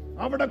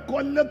 അവിടെ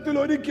കൊല്ലത്തിൽ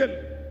ഒരിക്കൽ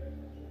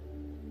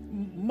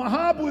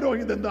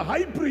മഹാപുരോഹിതൻ, the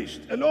high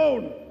priest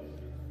alone,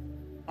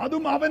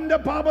 അതും അവന്റെ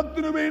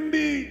പാപത്തിനു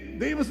വേണ്ടി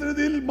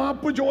ദൈവസന്നിധിയിൽ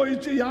മാപ്പ്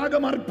ചോദിച്ച്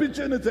യാഗം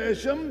അർപ്പിച്ചതിന്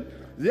ശേഷം,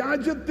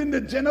 രാജ്യത്തിന്റെ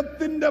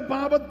ജനത്തിന്റെ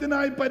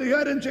പാപത്തിനായി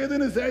പരിഹാരം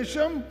ചെയ്തതിനു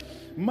ശേഷം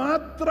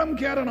മാത്രം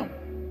കയറണം.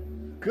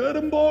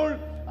 കയറുമ്പോൾ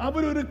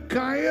അവരൊരു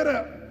കയറ്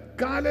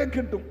കാലേ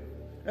കിട്ടും.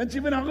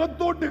 ഇവൻ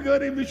അകത്തോട്ട്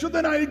കയറി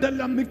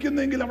വിശുദ്ധനായിട്ടല്ല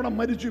നിൽക്കുന്നെങ്കിൽ അവിടെ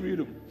മരിച്ചു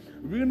വീഴും.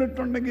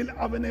 വീണിട്ടുണ്ടെങ്കിൽ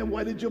അവനെ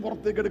വലിച്ചു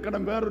പുറത്തേക്ക്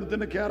എടുക്കണം,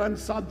 വേറൊരുത്തിന് കയറാൻ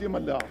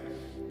സാധ്യമല്ല.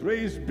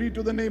 Praise be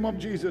to the name of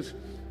Jesus.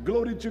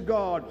 Glory to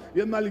God.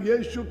 എന്നാൽ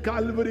യേശു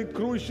കാൽവരി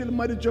ക്രൂശിൽ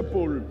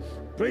മരിച്ചപ്പോൾ,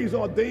 praise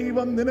God,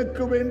 ദൈവം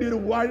നിനക്ക് വേണ്ടി ഒരു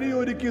വഴി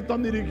ഒരുക്കി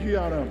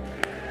തന്നിരിക്കുകയാണ്.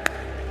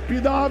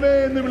 പിതാവേ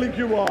എന്ന്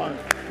വിളിക്കുവാൻ,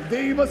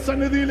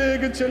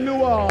 ദൈവസന്നിധിയിലേക്ക്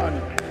ചെല്ലുവാൻ.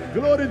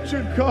 Glory to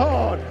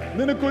God.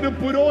 നിനക്കൊരു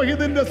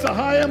പുരോഹിതന്റെ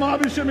സഹായം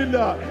ആവശ്യമില്ല.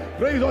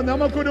 Praise God.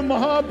 നമുക്കൊരു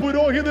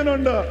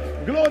മഹാപുരോഹിതനുണ്ട്.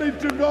 Glory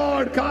to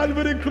God.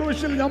 കാൽവരി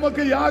ക്രൂശിൽ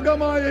നമുക്ക്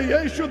യാഗമായ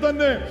യേശു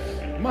തന്നെ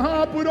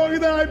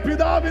മഹാപുരോഹിതനായ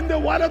പിതാവിന്റെ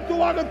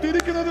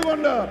വലത്തുഭാഗത്തിരിക്കുന്നത്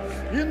കൊണ്ട്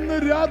ഇന്ന്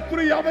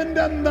രാത്രി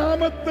അവന്റെ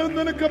നാമത്തിൽ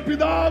നിനക്ക്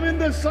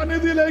പിതാവിന്റെ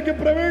സന്നിധിയിലേക്ക്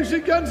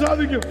പ്രവേശിക്കാൻ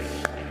സാധിക്കും.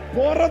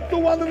 പുറത്തു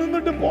വന്ന്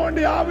നിന്നിട്ട് പോകേണ്ട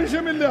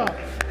ആവശ്യമില്ല.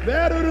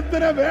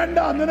 വേറൊരുത്തനെ വേണ്ട.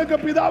 നിനക്ക്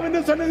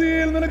പിതാവിന്റെ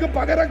സന്നിധിയിൽ നിനക്ക്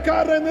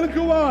പകരക്കാരനെ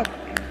നിൽക്കുവാൻ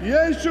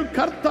യേശു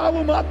കർത്താവ്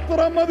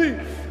മാത്രം മതി.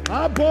 ആ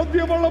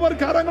ബോധ്യമുള്ളവർ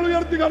കരങ്ങൾ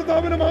ഉയർത്തി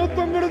കർത്താവിന്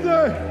മഹത്വം കൊടുത്ത്.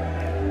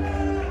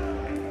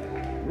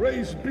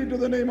 Praise be to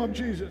the name of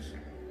Jesus.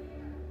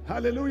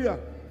 Hallelujah.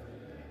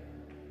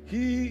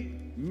 He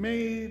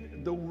made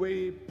the way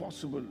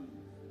possible.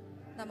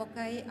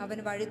 നമുക്കായി അവൻ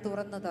വഴി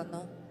തുറന്നു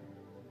തന്നു.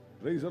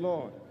 Praise the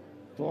Lord.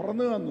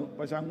 തുറന്നു തന്നു.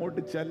 പക്ഷെ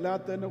അങ്ങോട്ട്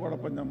ചെല്ലാത്തതിന്റെ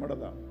കുഴപ്പം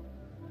നമ്മുടേതാ.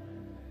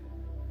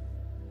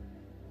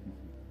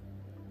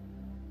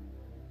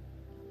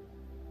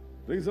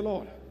 Praise the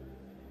Lord.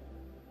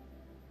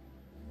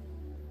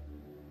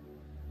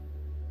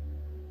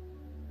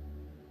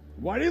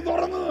 വഴി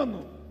തുറന്നു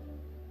തന്നു,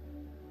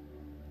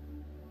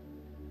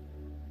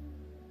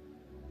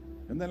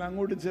 എന്നാൽ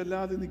അങ്ങോട്ട്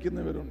ചെല്ലാതെ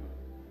നിൽക്കുന്നവരുണ്ട്.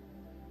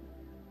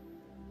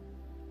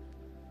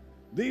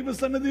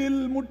 ദൈവസന്നിധിയിൽ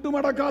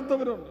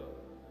മുട്ടുമടക്കാത്തവരുണ്ട്,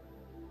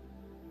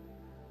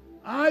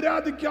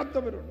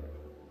 ആരാധിക്കാത്തവരുണ്ട്.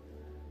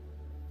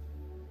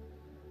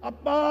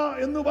 അപ്പാ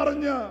എന്ന്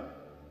പറഞ്ഞ്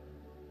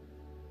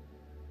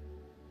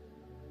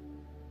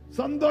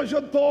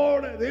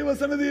സന്തോഷത്തോടെ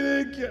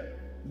ദൈവസന്നിധിയിലേക്ക്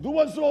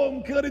ദിവസവും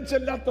കയറി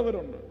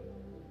ചെല്ലാത്തവരുണ്ട്.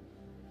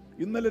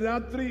 ഇന്നലെ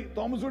രാത്രി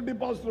തോമസ് കുട്ടി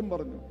പാസ്റ്ററും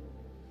പറഞ്ഞു,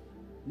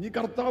 ഇനി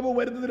കർത്താവ്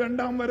വരുന്നത്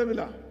രണ്ടാം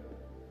വരവില.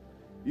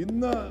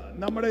 ഇന്ന്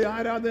നമ്മുടെ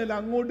ആരാധനയിൽ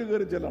അങ്ങോട്ട്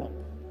കയറി ചെല്ലണം.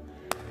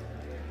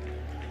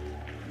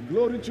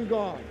 Glory to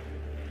God.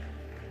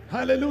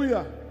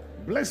 Hallelujah.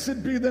 Blessed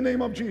be the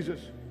name of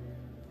Jesus.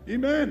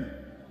 Amen.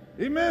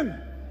 Amen.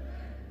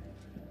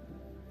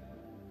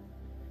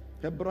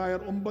 ഹെബ്രായർ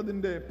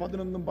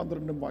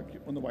 9:11-12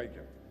 വാക്യം ഒന്ന്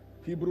വായിക്കാം.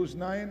 Hebrews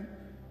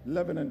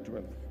 9:11 and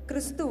 12.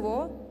 ക്രിസ്തുവോ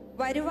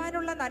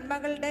വരുവാനുള്ള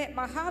നന്മകളുടെ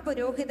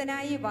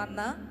മഹാപുരോഹിതനായി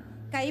വന്ന്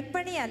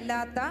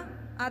കൈപ്പണിയല്ലാത്ത,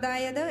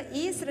 അതായത്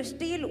ഈ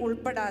സൃഷ്ടിയിൽ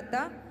ഉൾപ്പെടാത്ത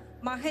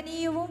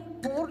മഹനീയവും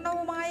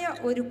പൂർണ്ണവുമായ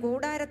ഒരു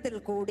കൂടാരത്തിൽ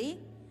കൂടി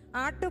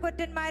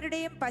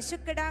ആട്ടുകൊറ്റന്മാരുടെയും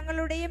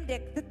പശുക്കിടാങ്ങളുടെയും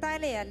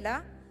രക്തത്താലെയല്ല,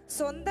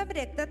 സ്വന്തം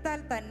രക്തത്താൽ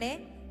തന്നെ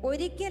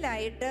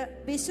ഒരിക്കലായിട്ട്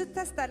വിശുദ്ധ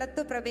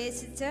സ്ഥലത്ത്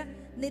പ്രവേശിച്ച്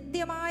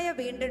നിത്യമായ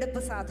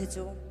വീണ്ടെടുപ്പ്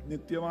സാധിച്ചു.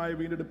 നിത്യമായ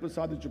വീണ്ടെടുപ്പ്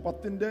സാധിച്ചു.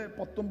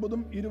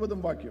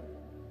 10:19-20 വാക്യം.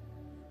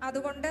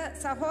 അതുകൊണ്ട്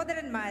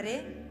സഹോദരന്മാരെ,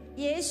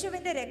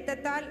 യേശുവിന്റെ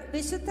രക്തത്താൽ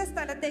വിശുദ്ധ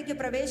സ്ഥലത്തേക്ക്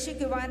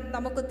പ്രവേശിക്കുവാൻ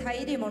നമുക്ക്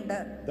ധൈര്യമുണ്ട്.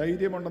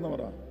 ധൈര്യമുണ്ടെന്ന്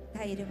പറ.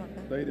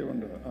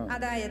 ധൈര്യമുണ്ട്.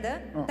 അതായത്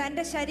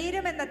തന്റെ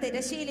ശരീരം എന്ന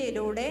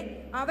തിരശീലയിലൂടെ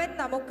അവൻ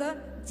നമുക്ക്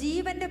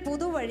ജീവന്റെ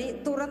പുതുവഴി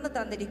തുറന്നു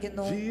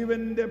തന്നിരിക്കുന്നു.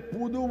 ജീവന്റെ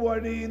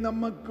പുതുവഴി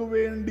നമുക്ക്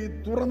വേണ്ടി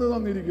തുറന്നു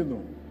തന്നിരിക്കുന്നു.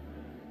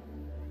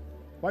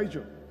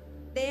 വായിച്ചു.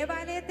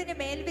 ദേവാലയത്തിന്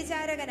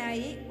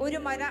മേൽവിചാരകനായി ഒരു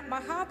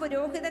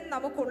മഹാപുരോഹിതൻ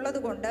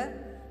നമുക്കുള്ളതുകൊണ്ട്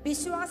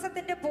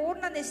വിശ്വാസത്തിന്റെ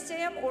പൂർണ്ണ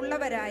നിശ്ചയം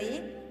ഉള്ളവരായി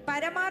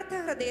പരമാർത്ഥ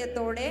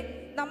ഹൃദയത്തോടെ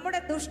നമ്മുടെ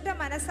ദുഷ്ട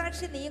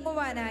മനസാക്ഷി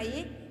നീങ്ങുവാനായി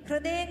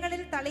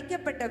ഹൃദയങ്ങളിൽ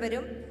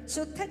തളിക്കപ്പെട്ടവരും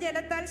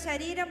ശുദ്ധജലത്താൽ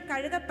ശരീരം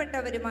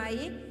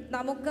കഴുകപ്പെട്ടവരുമായി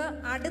നമുക്ക്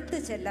അടുത്ത്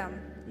ചെല്ലാം.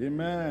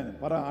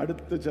 പറ,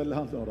 അടുത്ത്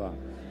ചെല്ലാം.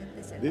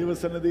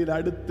 ദൈവസന്നിധിയിൽ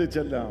അടുത്ത്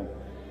ചെല്ലാം,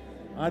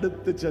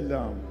 അടുത്ത്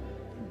ചെല്ലാം.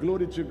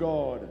 Glory to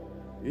God.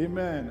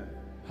 Amen.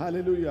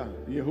 Hallelujah.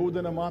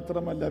 യഹൂദന്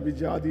മാത്രമല്ല,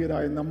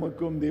 വിജാതീയരായ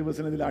നമുക്കും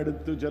ദൈവസന്നിധിയിൽ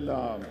അടുത്തു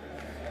ചെല്ലാം.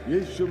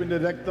 യേശുവിന്റെ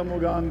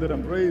രക്തമുഖാന്തരം.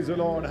 Praise the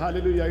Lord.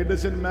 Hallelujah. It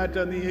doesn't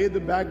matter നീ ഏത്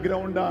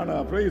ബാക്ക്ഗ്രൗണ്ട് ആണ്.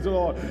 Praise the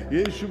Lord.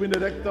 യേശുവിന്റെ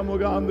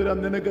രക്തമുഖാന്തരം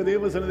നിനക്ക്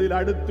ദൈവസന്നിധിയിൽ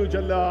അടുത്തു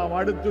ചെല്ലാം,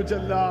 അടുത്തു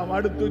ചെല്ലാം,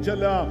 അടുത്തു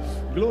ചെല്ലാം.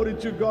 Glory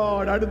to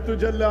God. അടുത്തു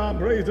ചെല്ലാം.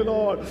 Praise the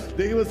Lord.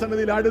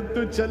 ദൈവസന്നിധിയിൽ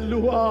അടുത്തു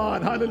ചെല്ലുവാൻ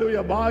ഹല്ലേലൂയ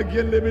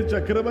ഭാഗ്യം ലഭിച്ച,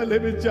 കൃപ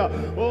ലഭിച്ച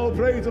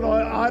പ്രൈസ് ദി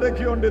ലോർഡ്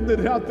ആരൊക്കെയുണ്ട് ഇന്ന്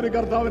രാത്രി?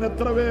 കർത്താവിന്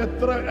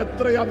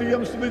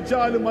എത്രയധികം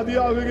സ്തുതിച്ചാലും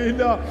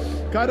മതിയാവുകയില്ല.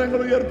 കരങ്ങൾ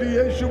ഉയർത്തി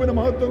യേശുവിന്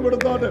മഹത്വം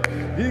കൊടുത്തോട്ട്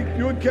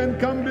you can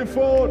come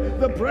before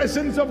the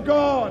presence of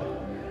God.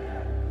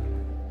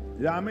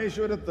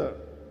 രാമേശ്വരത്ത്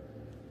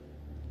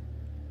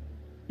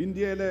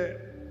ഇന്ത്യയിലെ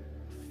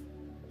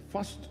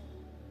first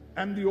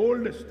and the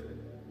oldest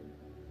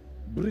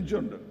bridge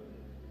ഉണ്ട്,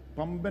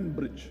 പമ്പൻ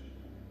ബ്രിഡ്ജ്.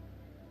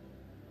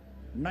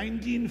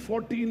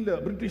 1914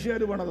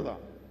 ബ്രിട്ടീഷുകാർ പണിതതാ.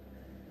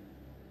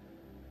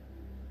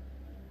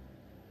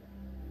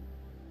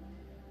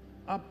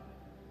 ആ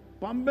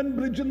പമ്പൻ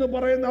ബ്രിഡ്ജ് എന്ന്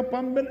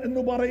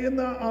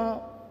പറയുന്ന ആ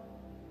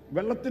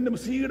വെള്ളത്തിന്റെ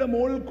സീയുടെ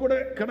മുകളിൽ കൂടെ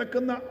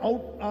കിടക്കുന്ന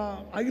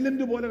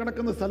ഐലൻഡ് പോലെ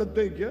കിടക്കുന്ന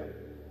സ്ഥലത്തേക്ക്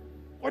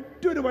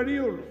ഒറ്റൊരു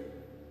വഴിയേ ഉള്ളൂ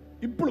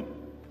ഇപ്പോഴും.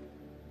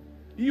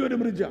 ഈ ഒരു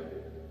ബ്രിഡ്ജാ.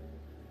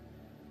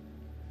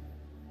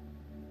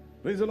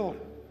 Praise the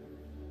Lord.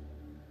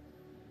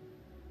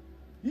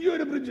 ഈ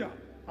ഒരു ബ്രിഡ്ജാ.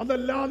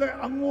 അതല്ലാതെ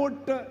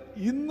അങ്ങോട്ട്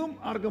ഇന്നും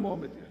ആർക്കും പോകാൻ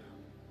പറ്റില്ല.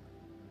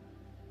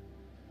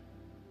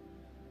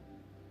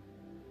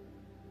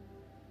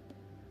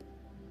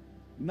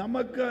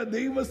 നമുക്ക്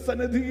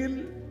ദൈവസന്നിധിയിൽ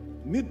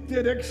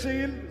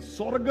നിത്യരക്ഷയിൽ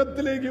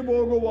സ്വർഗത്തിലേക്ക്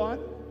പോകുവാൻ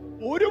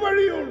ഒരു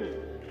വഴിയേ ഉള്ളൂ.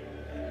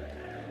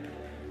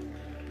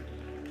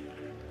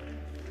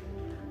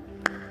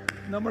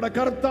 നമ്മുടെ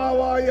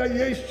കർത്താവായ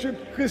യേശു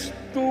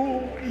ക്രിസ്തു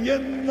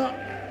എന്ന്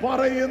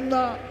പറയുന്ന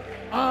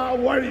ആ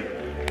വഴി.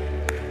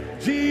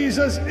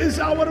 Jesus is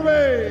our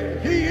way.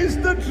 He is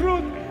the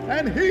truth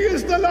and He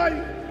is the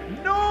life.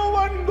 No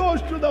one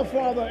goes to the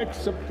Father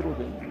except through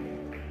Him.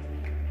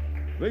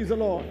 Praise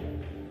the Lord.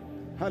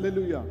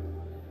 Hallelujah.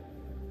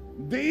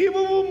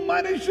 ദൈവവും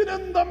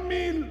മനുഷ്യനും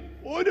തമ്മിൽ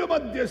ഒരു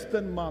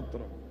മധ്യസ്ഥൻ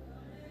മാത്രം,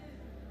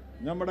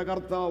 നമ്മുടെ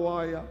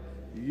കർത്താവായ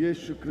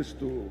യേശു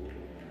ക്രിസ്തു.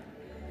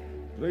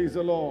 Praise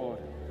the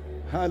Lord.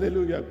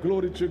 Hallelujah.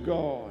 Glory to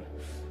God.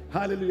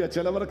 Hallelujah.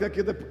 ചിലവർക്കൊക്കെ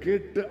ഇത്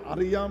കേട്ട്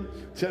അറിയാം,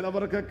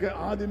 ചിലവർക്കൊക്കെ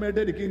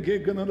ആദ്യമായിട്ടായിരിക്കും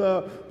കേൾക്കുന്നത്.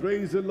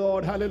 Praise the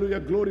Lord. Hallelujah.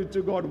 Glory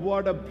to God.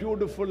 What a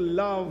beautiful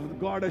love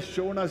God has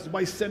shown us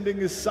by sending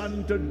His Son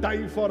to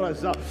die for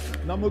us.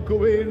 നമുക്ക്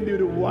വേണ്ടി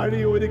ഒരു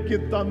വഴി ഒരുക്കി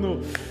തന്നു.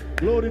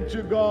 Glory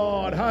to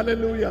God.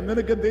 Hallelujah.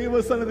 നിനക്ക്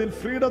ദൈവസന്നിധിയിൽ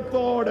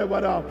ഫ്രീഡത്തോടെ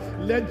വരാം,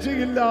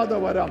 ലജ്ജയില്ലാതെ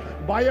വരാം,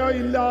 ഭയം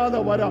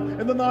ഇല്ലാതെ വരാം.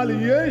 എന്നാൽ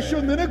യേശു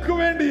നിനക്ക്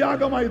വേണ്ടി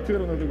യാഗമായി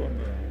തീർന്നത് കൊണ്ട്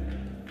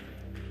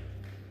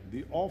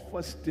the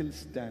offer still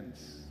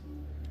stands.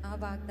 ആ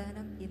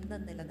വാഗ്ദാനം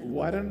ഇന്നും നിലനിൽക്കുന്നു.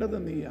 വരേണ്ടത്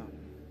നീയാ.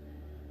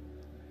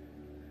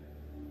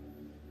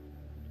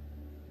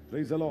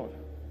 Praise the Lord.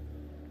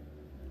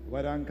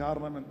 വരാൻ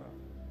കാരണമെന്ന്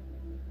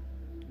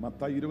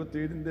മത്തായി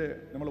 27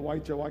 നമ്മൾ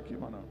വായിച്ച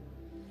വാക്യമാണ്.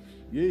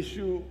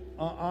 യേശു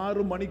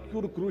 6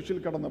 മണിക്കൂർ ക്രൂശിൽ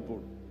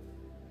കടന്നപ്പോൾ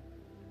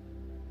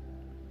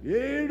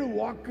 7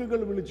 വാക്കുകൾ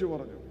വിളിച്ചു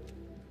പറഞ്ഞു.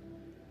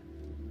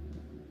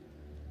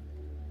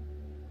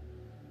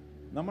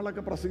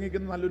 നമ്മളൊക്കെ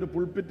പ്രസംഗിക്കുന്ന നല്ലൊരു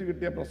പുൾപിറ്റ്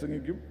കിട്ടിയാൽ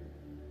പ്രസംഗിക്കും,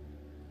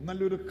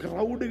 നല്ലൊരു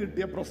ക്രൗഡ്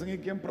കിട്ടിയാൽ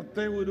പ്രസംഗിക്കാൻ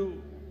പ്രത്യേക ഒരു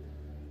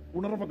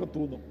ഉണർവൊക്കെ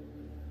തോന്നും.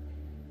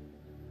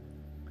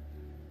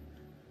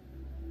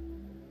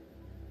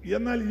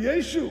 എന്നാൽ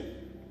യേശു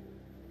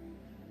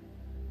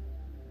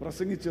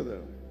പ്രസംഗിച്ചത്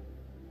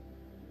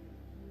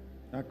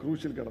ആ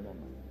ക്രൂശിൽ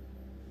കിടന്നു.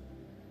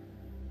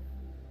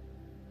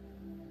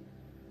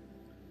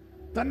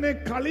 തന്നെ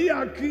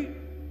കളിയാക്കി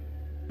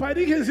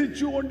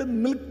പരിഹസിച്ചുകൊണ്ട്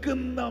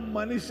നിൽക്കുന്ന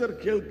മനുഷ്യർ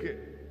കേൾക്കെ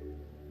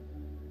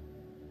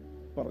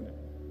പറഞ്ഞു.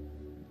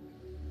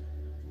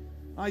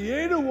 ആ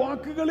 7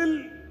 വാക്കുകളിൽ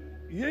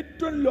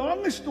ഏറ്റവും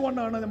ലോങ്സ്റ്റ്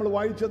വണ്ണാണ് നമ്മൾ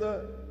വായിച്ചത്.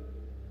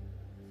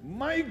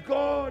 My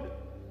God,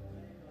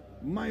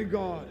 my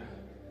God,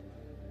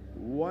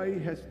 why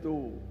has thou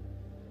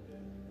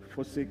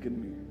forsaken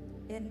me?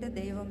 എൻ്റെ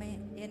ദൈവമേ,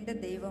 എൻ്റെ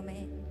ദൈവമേ,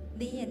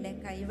 നീ എന്നെ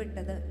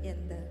കൈവിട്ടത്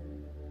എന്ത്?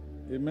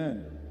 Amen.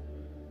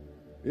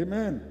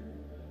 Amen.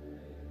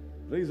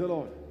 Praise the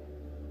Lord.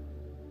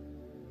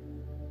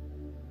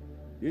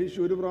 യേശു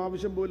ഒരു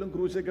പ്രാവശ്യം പോലും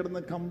ക്രൂശിൽ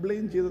കിടന്ന്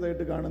കംപ്ലൈന്റ്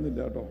ചെയ്തതായിട്ട്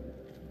കാണുന്നില്ല കേട്ടോ.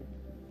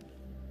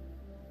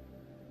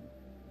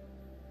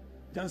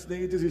 ഞാൻ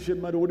സ്നേഹിച്ച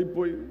ശിഷ്യന്മാർ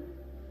ഓടിപ്പോയി,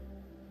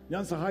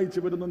 ഞാൻ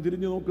സഹായിച്ചവരൊന്നും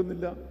തിരിഞ്ഞു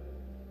നോക്കുന്നില്ല,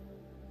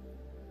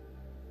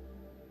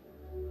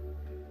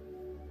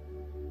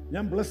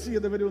 ഞാൻ ബ്ലസ്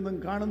ചെയ്തവരൊന്നും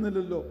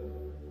കാണുന്നില്ലല്ലോ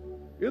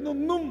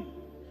എന്നൊന്നും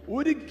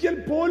ഒരിക്കൽ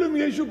പോലും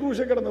യേശു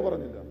ക്രൂശിൽ കിടന്ന്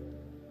പറഞ്ഞില്ല.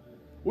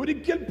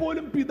 ഒരിക്കൽ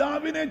പോലും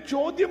പിതാവിനെ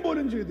ചോദ്യം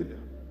പോലും ചെയ്തില്ല.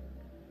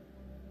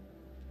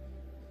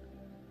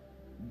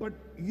 ബട്ട്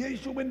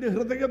യേശുവിന്റെ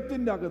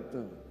ഹൃദയത്തിന്റെ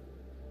അകത്ത്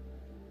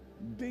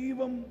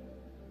ദൈവം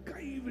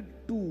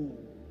കൈവിട്ടു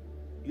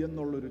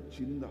എന്നുള്ളൊരു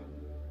ചിന്ത.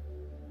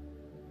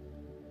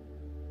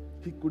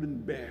 He couldn't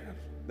bear.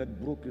 That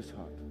broke his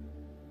heart.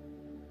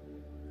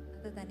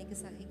 അത് തനിക്ക്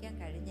സഹിക്കാൻ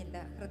കഴിഞ്ഞില്ല,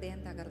 ഹൃദയം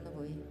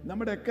തകർന്നുപോയി.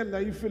 നമ്മുടെയൊക്കെ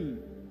ലൈഫിൽ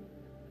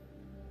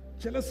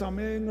ചില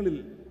സമയങ്ങളിൽ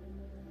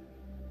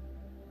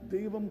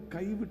ദൈവം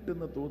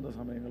കൈവിട്ടെന്ന് തോന്നുന്ന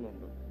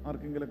സമയങ്ങളുണ്ട്.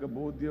 ആർക്കെങ്കിലൊക്കെ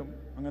ബോധ്യം,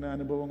 അങ്ങനെ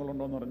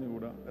അനുഭവങ്ങളുണ്ടോ എന്ന്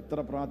അറിഞ്ഞുകൂടാ. എത്ര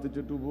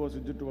പ്രാർത്ഥിച്ചിട്ടും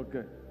ഉപവസിച്ചിട്ടും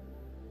ഒക്കെ.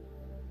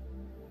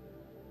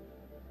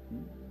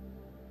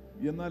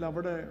 എന്നാൽ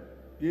അവിടെ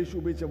യേശു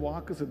ഉപയോഗിച്ച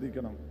വാക്ക്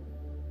ശ്രദ്ധിക്കണം.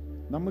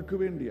 നമുക്ക്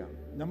വേണ്ടിയാ,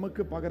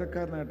 നമുക്ക്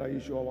പകരക്കാരനായിട്ടാണ്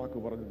യേശു ആ വാക്ക്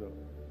പറഞ്ഞത്.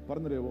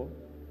 പറഞ്ഞുതരുവോ?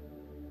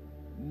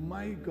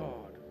 My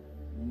God,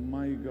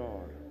 my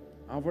God.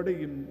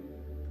 അവിടെയും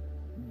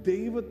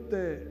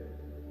ദൈവത്തെ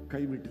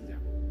കൈവിട്ടില്ല.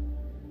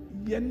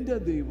 എൻ്റെ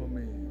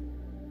ദൈവമേ,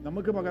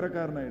 നമുക്ക്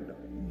പകരക്കാരനായിട്ട്,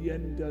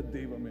 എൻ്റെ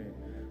ദൈവമേ,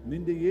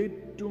 നിന്റെ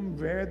ഏറ്റവും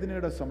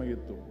വേദനയുടെ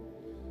സമയത്തും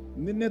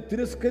നിന്നെ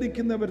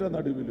തിരസ്കരിക്കുന്നവരുടെ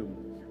നടുവിലും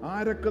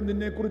ആരൊക്കെ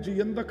നിന്നെക്കുറിച്ച്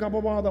എന്തൊക്കെ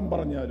അപവാദം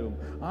പറഞ്ഞാലും,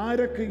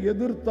 ആരൊക്കെ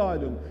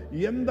എതിർത്താലും,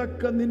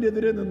 എന്തൊക്കെ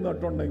നിന്നെതിരെ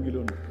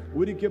നിന്നിട്ടുണ്ടെങ്കിലും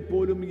ഒരിക്കൽ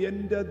പോലും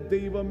എൻ്റെ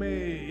ദൈവമേ,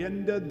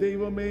 എൻ്റെ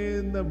ദൈവമേ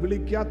എന്ന്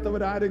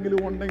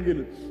വിളിക്കാത്തവരാരെങ്കിലും ഉണ്ടെങ്കിൽ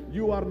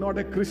you are not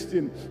a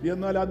Christian.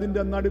 എന്നാൽ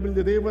അതിൻ്റെ നടുവിൽ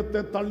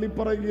ദൈവത്തെ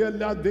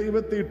തള്ളിപ്പറയുകയല്ല,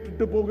 ദൈവത്തെ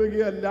ഇട്ടിട്ട്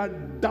പോകുകയല്ല.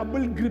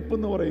 ഡബിൾ ഗ്രിപ്പ്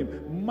എന്ന് പറയും.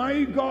 My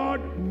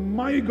God,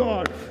 my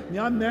God.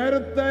 ഞാൻ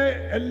നേരത്തെ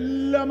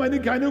എല്ലാം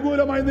എനിക്ക്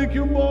അനുകൂലമായി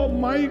നിൽക്കുമ്പോൾ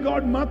മൈ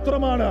ഗോഡ്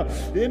മാത്രമാണ്.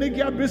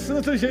 എനിക്ക് ആ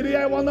ബിസിനസ്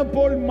ശരിയായി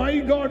വന്നപ്പോൾ മൈ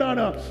ഗോഡ്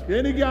ആണ്.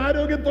 എനിക്ക്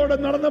ആരോഗ്യത്തോടെ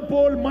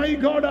നടന്നപ്പോൾ മൈ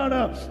ഗോഡ്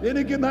ആണ്.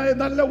 എനിക്ക്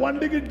നല്ല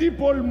വണ്ടി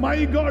കിട്ടിയപ്പോൾ മൈ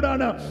ഗോഡ്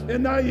ആണ്.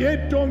 എന്നാൽ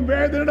ഏറ്റവും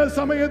വേദനയുടെ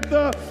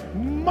സമയത്ത്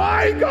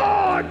മൈ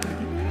ഗോഡ്,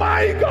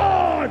 മൈ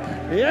ഗോഡ്.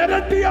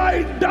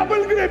 ഇരട്ടിയായി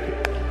ഡബിൾ ഗ്രിപ്പ്.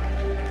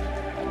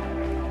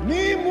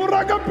 നീ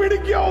മുറുകെ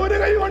പിടിക്കുക. ഒരു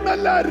കൈ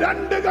കൊണ്ടല്ല,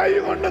 രണ്ട് കൈ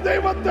കൊണ്ട്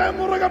ദൈവത്തെ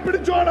മുറുകെ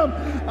പിടിച്ചോണം.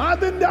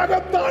 അതിന്റെ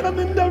അകത്താണ്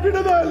നിന്റെ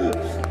വിടുതൽ,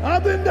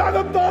 അതിന്റെ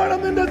അകത്താണ്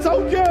നിന്റെ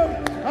സൗഖ്യം,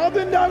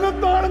 അതിന്റെ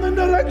അകത്താണ്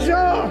നിന്റെ രക്ഷ.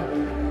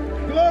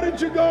 Glory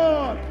to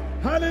God.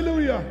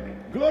 Hallelujah.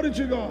 Glory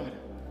to God.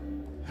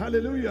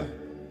 Hallelujah.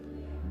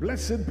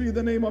 Blessed be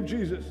the name of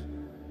Jesus.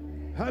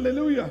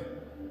 Hallelujah.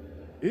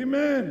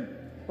 Amen.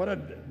 പറ,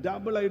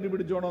 ഡബിൾ ആയിട്ട്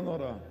പിടിച്ചോണമെന്ന്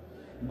പറ.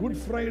 ഗുഡ്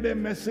ഫ്രൈഡേ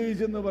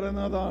മെസ്സേജ് എന്ന്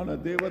പറയുന്നതാണ്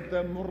ദൈവത്തെ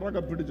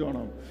മുറുകെ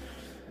പിടിച്ചോണം.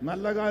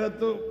 നല്ല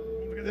കാലത്ത്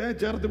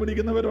ചേർത്ത്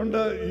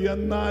പിടിക്കുന്നവരുണ്ട്.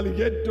 എന്നാൽ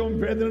ഏറ്റവും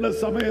വേദനയുടെ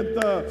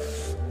സമയത്ത്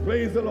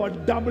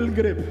ഡബിൾ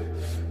ഗ്രിപ്പ്.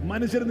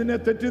 മനുഷ്യർ നിന്നെ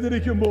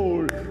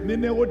തെറ്റിദ്ധരിക്കുമ്പോൾ,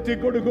 നിന്നെ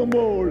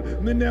ഒറ്റിക്കൊടുക്കുമ്പോൾ,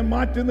 നിന്നെ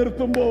മാറ്റി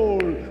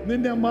നിർത്തുമ്പോൾ,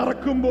 നിന്നെ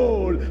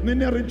മറക്കുമ്പോൾ,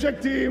 നിന്നെ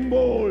റിജക്ട്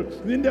ചെയ്യുമ്പോൾ,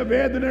 നിന്റെ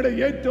വേദനയുടെ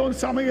ഏറ്റവും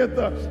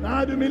സമയത്ത്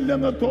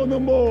ആരുമില്ലെന്ന്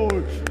തോന്നുമ്പോൾ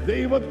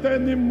ദൈവത്തെ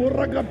നീ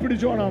മുറുകെ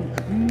പിടിച്ചോണം.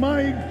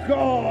 My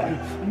God,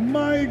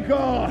 my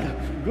God.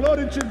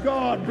 Glory to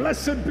God.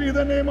 Blessed be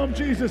the name of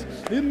Jesus.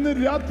 ഇന്ന്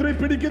രാത്രി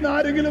പിടിക്കുന്ന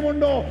ആരെങ്കിലും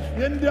ഉണ്ടോ?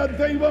 എൻ്റെ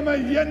ദൈവമേ,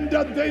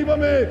 എൻ്റെ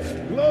ദൈവമേ.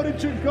 Glory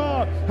to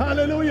God.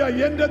 Hallelujah.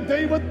 എൻ്റെ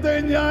ദൈവത്തെ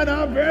ഞാൻ ആ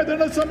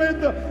വേദന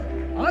സമയത്ത്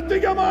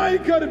അധികമായി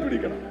കയറി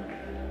പിടിക്കണം.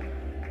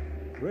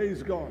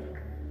 Praise God.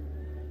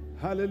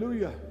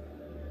 Hallelujah.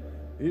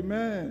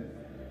 Amen.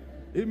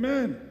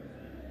 Amen.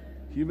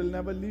 He will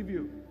never leave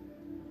you.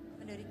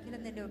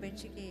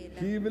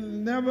 He will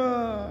never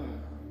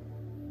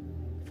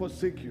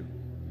forsake you.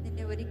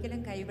 നിന്നെ ഒരിക്കലും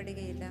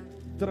കൈവിടുകയില്ല.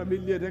 ഇത്ര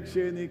വലിയ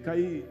രക്ഷയെ നീ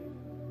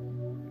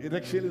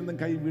രക്ഷയിൽ നിന്നും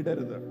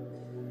കൈവിടരുത്.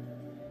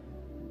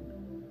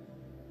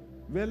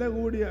 വില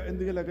കൂടിയ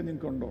എന്തെങ്കിലുമൊക്കെ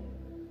നിങ്ങൾക്കുണ്ടോ?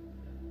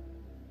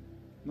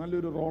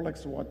 നല്ലൊരു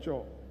റോളക്സ് വാച്ചോ,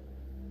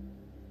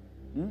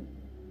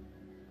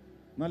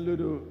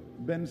 നല്ലൊരു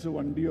ബെൻസ്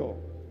വണ്ടിയോ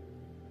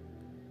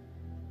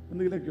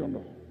എന്തെങ്കിലുമൊക്കെ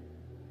ഉണ്ടോ?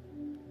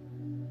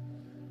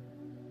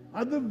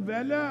 അത്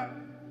വില,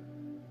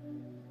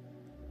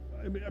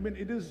 I mean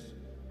it is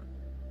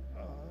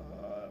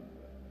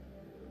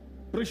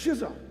precious,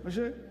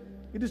 പക്ഷേ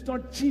ഇറ്റ് ഇസ്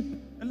നോട്ട് ചീപ്പ്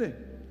അല്ലേ?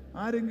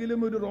 ആരെങ്കിലും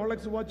ഒരു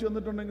റോളക്സ് വാച്ച്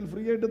വന്നിട്ടുണ്ടെങ്കിൽ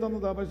ഫ്രീ ആയിട്ട്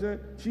തന്നതാ, പക്ഷേ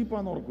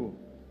ചീപ്പാന്ന് ഓർക്കൂ.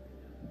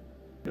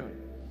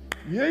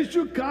 യേശു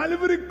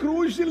കാൽവരി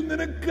ക്രൂശിൽ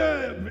നിനക്ക്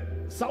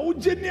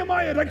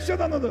സൗജന്യമായ രക്ഷ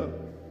തന്നത്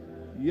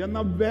എന്ന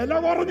വില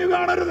കുറഞ്ഞു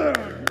കാണരുത്.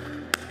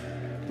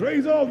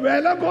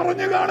 വില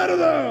കുറഞ്ഞു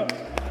കാണരുത്.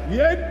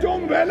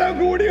 ഏറ്റവും വില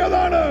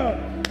കൂടിയതാണ്.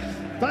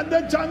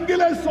 തന്റെ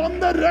ചങ്കിലെ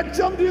സ്വന്തം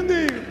രക്തം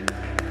ചിന്തി.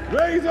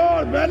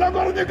 വില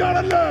കുറഞ്ഞു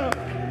കാണല്ല.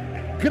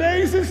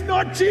 Grace is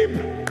not cheap.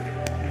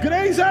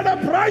 Grace had a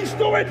price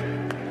to it.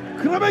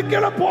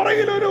 കൃപയ്ക്കുള്ള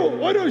പുറകിൽ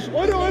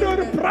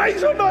ഒരു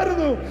പ്രൈസ്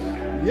ഉണ്ടായിരുന്നു.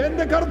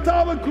 എന്റെ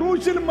കർത്താവ്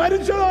ക്രൂശിൽ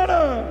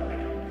മരിച്ചതാണ്.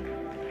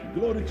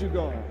 Glory to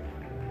God.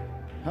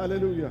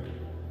 Hallelujah.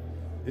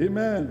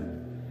 Amen.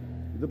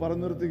 ഇത്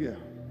പറഞ്ഞു നിർത്തുക.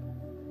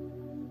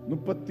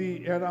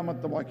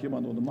 37ാമത്തെ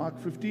വാക്യമാണ് തോന്നുന്നു. മാർക്ക്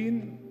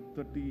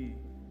 15:30.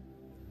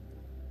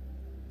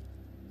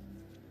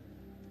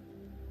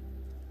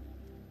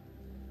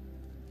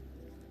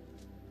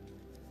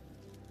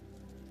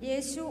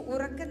 യേശു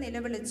ഉറക്കെ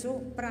നിലവിളിച്ചു,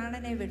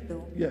 പ്രാണനെ വിട്ടു.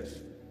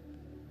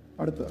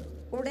 അടുത്ത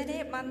ഉടനെ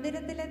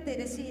മന്ദിരത്തിലെ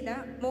തിരശീല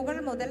മുകൾ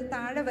മുതൽ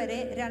താഴെ വരെ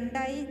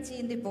രണ്ടായി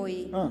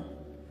ചീന്തിപ്പോയി.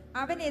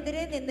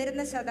 അവനെതിരെ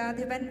നിന്നിരുന്ന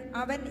ശതാധിപൻ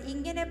അവൻ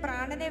ഇങ്ങനെ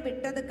പ്രാണനെ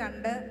വിട്ടത്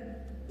കണ്ട്,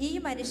 ഈ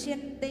മനുഷ്യൻ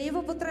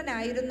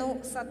ദൈവപുത്രനായിരുന്നു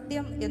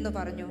സത്യം എന്ന്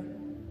പറഞ്ഞു.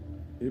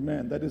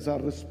 Amen. That is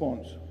our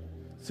response.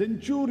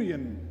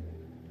 Centurion,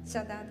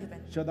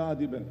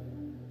 ശതാധിപൻ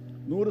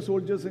 100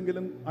 സോൾജേഴ്സ്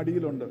എങ്കിലും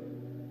അടിയിലുണ്ട്.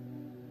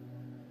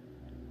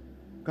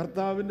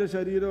 കർത്താവിന്റെ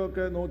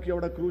ശരീരമൊക്കെ നോക്കി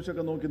അവിടെ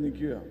ക്രൂശൊക്കെ നോക്കി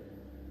നിൽക്കുക.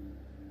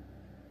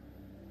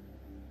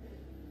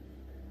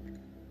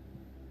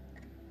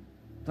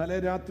 തലേ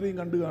രാത്രിയും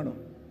കണ്ടു കാണും.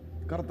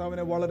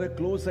 കർത്താവിനെ വളരെ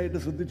ക്ലോസ് ആയിട്ട്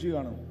ശ്രദ്ധിച്ചു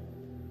കാണും.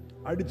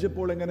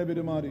 അടിച്ചപ്പോൾ എങ്ങനെ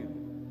പെരുമാറി,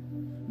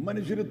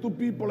 മനുഷ്യര്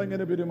തുപ്പിയപ്പോൾ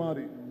എങ്ങനെ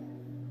പെരുമാറി,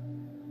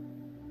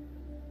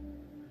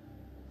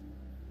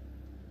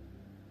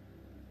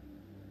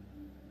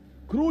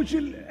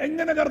 ക്രൂശിൽ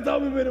എങ്ങനെ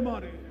കർത്താവ്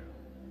പെരുമാറി,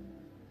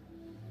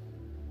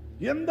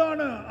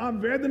 എന്താണ് ആ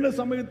വേദന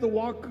സമയത്ത്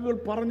വാക്കുകൾ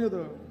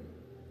പറഞ്ഞത്?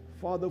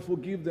 Father,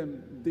 forgive them,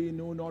 they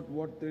know not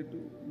what they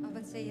do.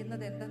 അവർ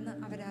ചെയ്യുന്നത് എന്തെന്ന്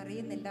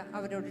അവരറിയുന്നില്ല,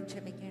 അവരോട്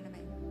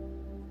ക്ഷമിക്കണമേ.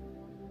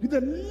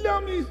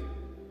 ഇതെല്ലാം ഈ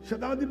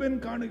ശതാധിപൻ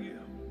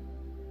കാണുകയാണ്.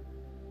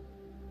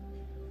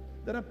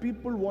 There are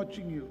people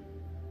watching you.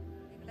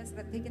 നിങ്ങളെ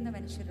ശ്രദ്ധിക്കുന്ന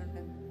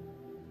മനുഷ്യരുണ്ട്.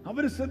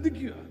 അവർ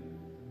ശ്രദ്ധിക്കുക.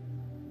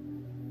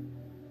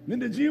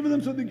 നിന്റെ ജീവിതം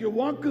ശ്രദ്ധിക്കുക,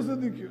 വാക്ക്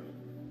ശ്രദ്ധിക്കുക,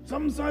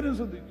 സംസാരം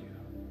ശ്രദ്ധിക്കുക.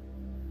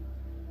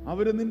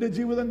 അവര് നിന്റെ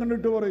ജീവിതം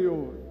കണ്ടിട്ട് പറയോ,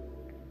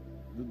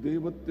 ഇത്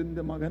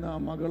ദൈവത്തിന്റെ മകനാ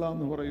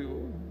മകളാന്ന് പറയോ?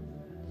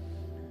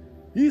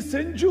 ഈ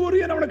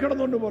സെഞ്ചുറിയൻ അവിടെ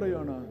കിടന്നുകൊണ്ട്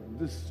പറയാണ്,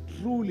 ദിസ്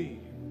ട്രൂലി,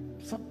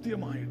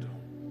 സത്യമായിട്ട്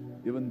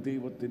ഇവൻ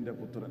ദൈവത്തിന്റെ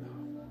പുത്രനാ.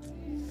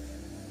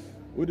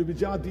 ഒരു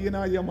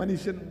വിജാതീയനായ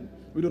മനുഷ്യൻ,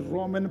 ഒരു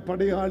റോമൻ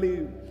പടയാളി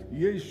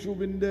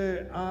യേശുവിന്റെ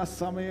ആ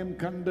സമയം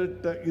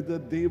കണ്ടിട്ട് ഇത്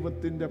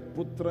ദൈവത്തിന്റെ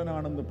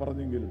പുത്രനാണെന്ന്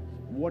പറഞ്ഞെങ്കിൽ,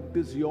 what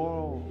is your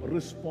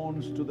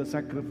response to the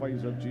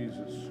sacrifice of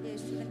Jesus?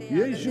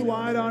 യേശു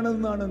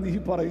ആരാണെന്നാണ് നീ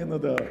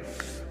പറയുന്നത്?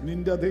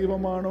 നിന്റെ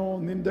ദൈവമാണോ,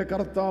 നിന്റെ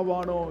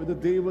കർത്താവാണോ? ഇത്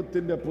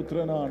ദൈവത്തിന്റെ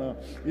പുത്രനാണ്.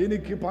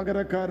 എനിക്ക്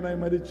പകരക്കാരനായി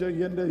മരിച്ച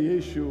എൻ്റെ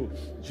യേശു,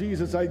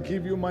 Jesus I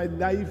give you my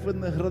life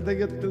എന്ന്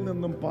ഹൃദയത്തിൽ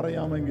നിന്നും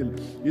പറയാമെങ്കിൽ,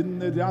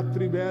 ഇന്ന്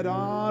രാത്രി വേറെ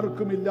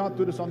ആർക്കും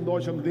ഇല്ലാത്തൊരു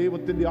സന്തോഷം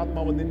ദൈവത്തിന്റെ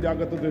ആത്മാവ് നിന്റെ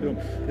അകത്ത് തരും.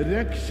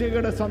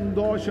 രക്ഷയുടെ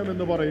സന്തോഷം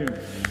എന്ന് പറയും.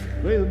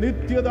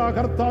 നിത്യത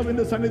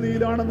കർത്താവിന്റെ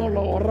സന്നിധിയിലാണെന്നുള്ള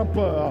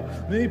ഉറപ്പ്.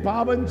 നീ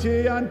പാപം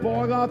ചെയ്യാൻ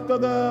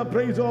പോകാത്തത്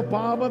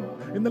പാപം,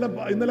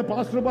 ഇന്നലെ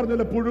പാസ്റ്റർ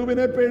പറഞ്ഞല്ലോ,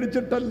 പുഴുവിനെ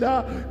പേടിച്ചിട്ടല്ല,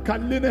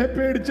 കല്ലിനെ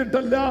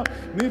പേടിച്ചിട്ടല്ല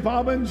നീ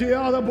പാപം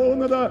ചെയ്യാതെ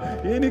പോകുന്നത്.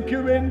 എനിക്ക്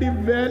വേണ്ടി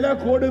വില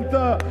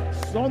കൊടുത്ത്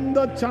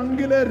സ്വന്തം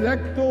ചങ്കിലെ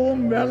രക്തവും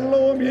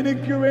വെള്ളവും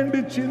എനിക്ക് വേണ്ടി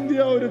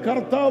ചിന്തിയ ഒരു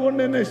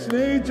കർത്താവുണ്ട്, എന്നെ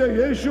സ്നേഹിച്ച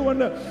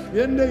യേശുവുണ്ട്.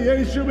 എന്റെ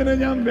യേശുവിനെ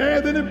ഞാൻ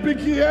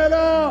വേദനിപ്പിക്കുകയില്ല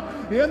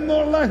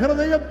എന്നുള്ള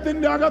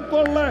ഹൃദയത്തിന്റെ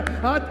അകത്തുള്ള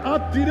ആ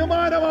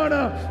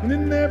തീരുമാനമാണ്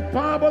നിന്നെ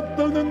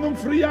പാപത്തിൽ നിന്നും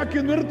ഫ്രീ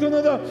ആക്കി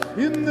നിർത്തുന്നത്.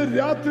 ഇന്ന്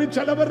രാത്രി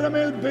ചിലവരുടെ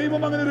മേൽ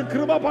ദൈവം അങ്ങനെ ഒരു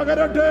കൃപ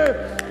പകരട്ടെ.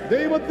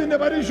 ദൈവത്തിന്റെ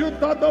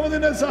പരിശുദ്ധാത്മാവ്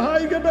നിന്നെ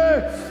സഹായിക്കട്ടെ.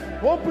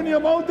 Open your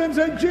mouth and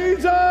say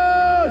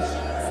Jesus.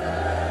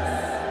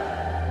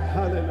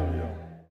 Hallelujah.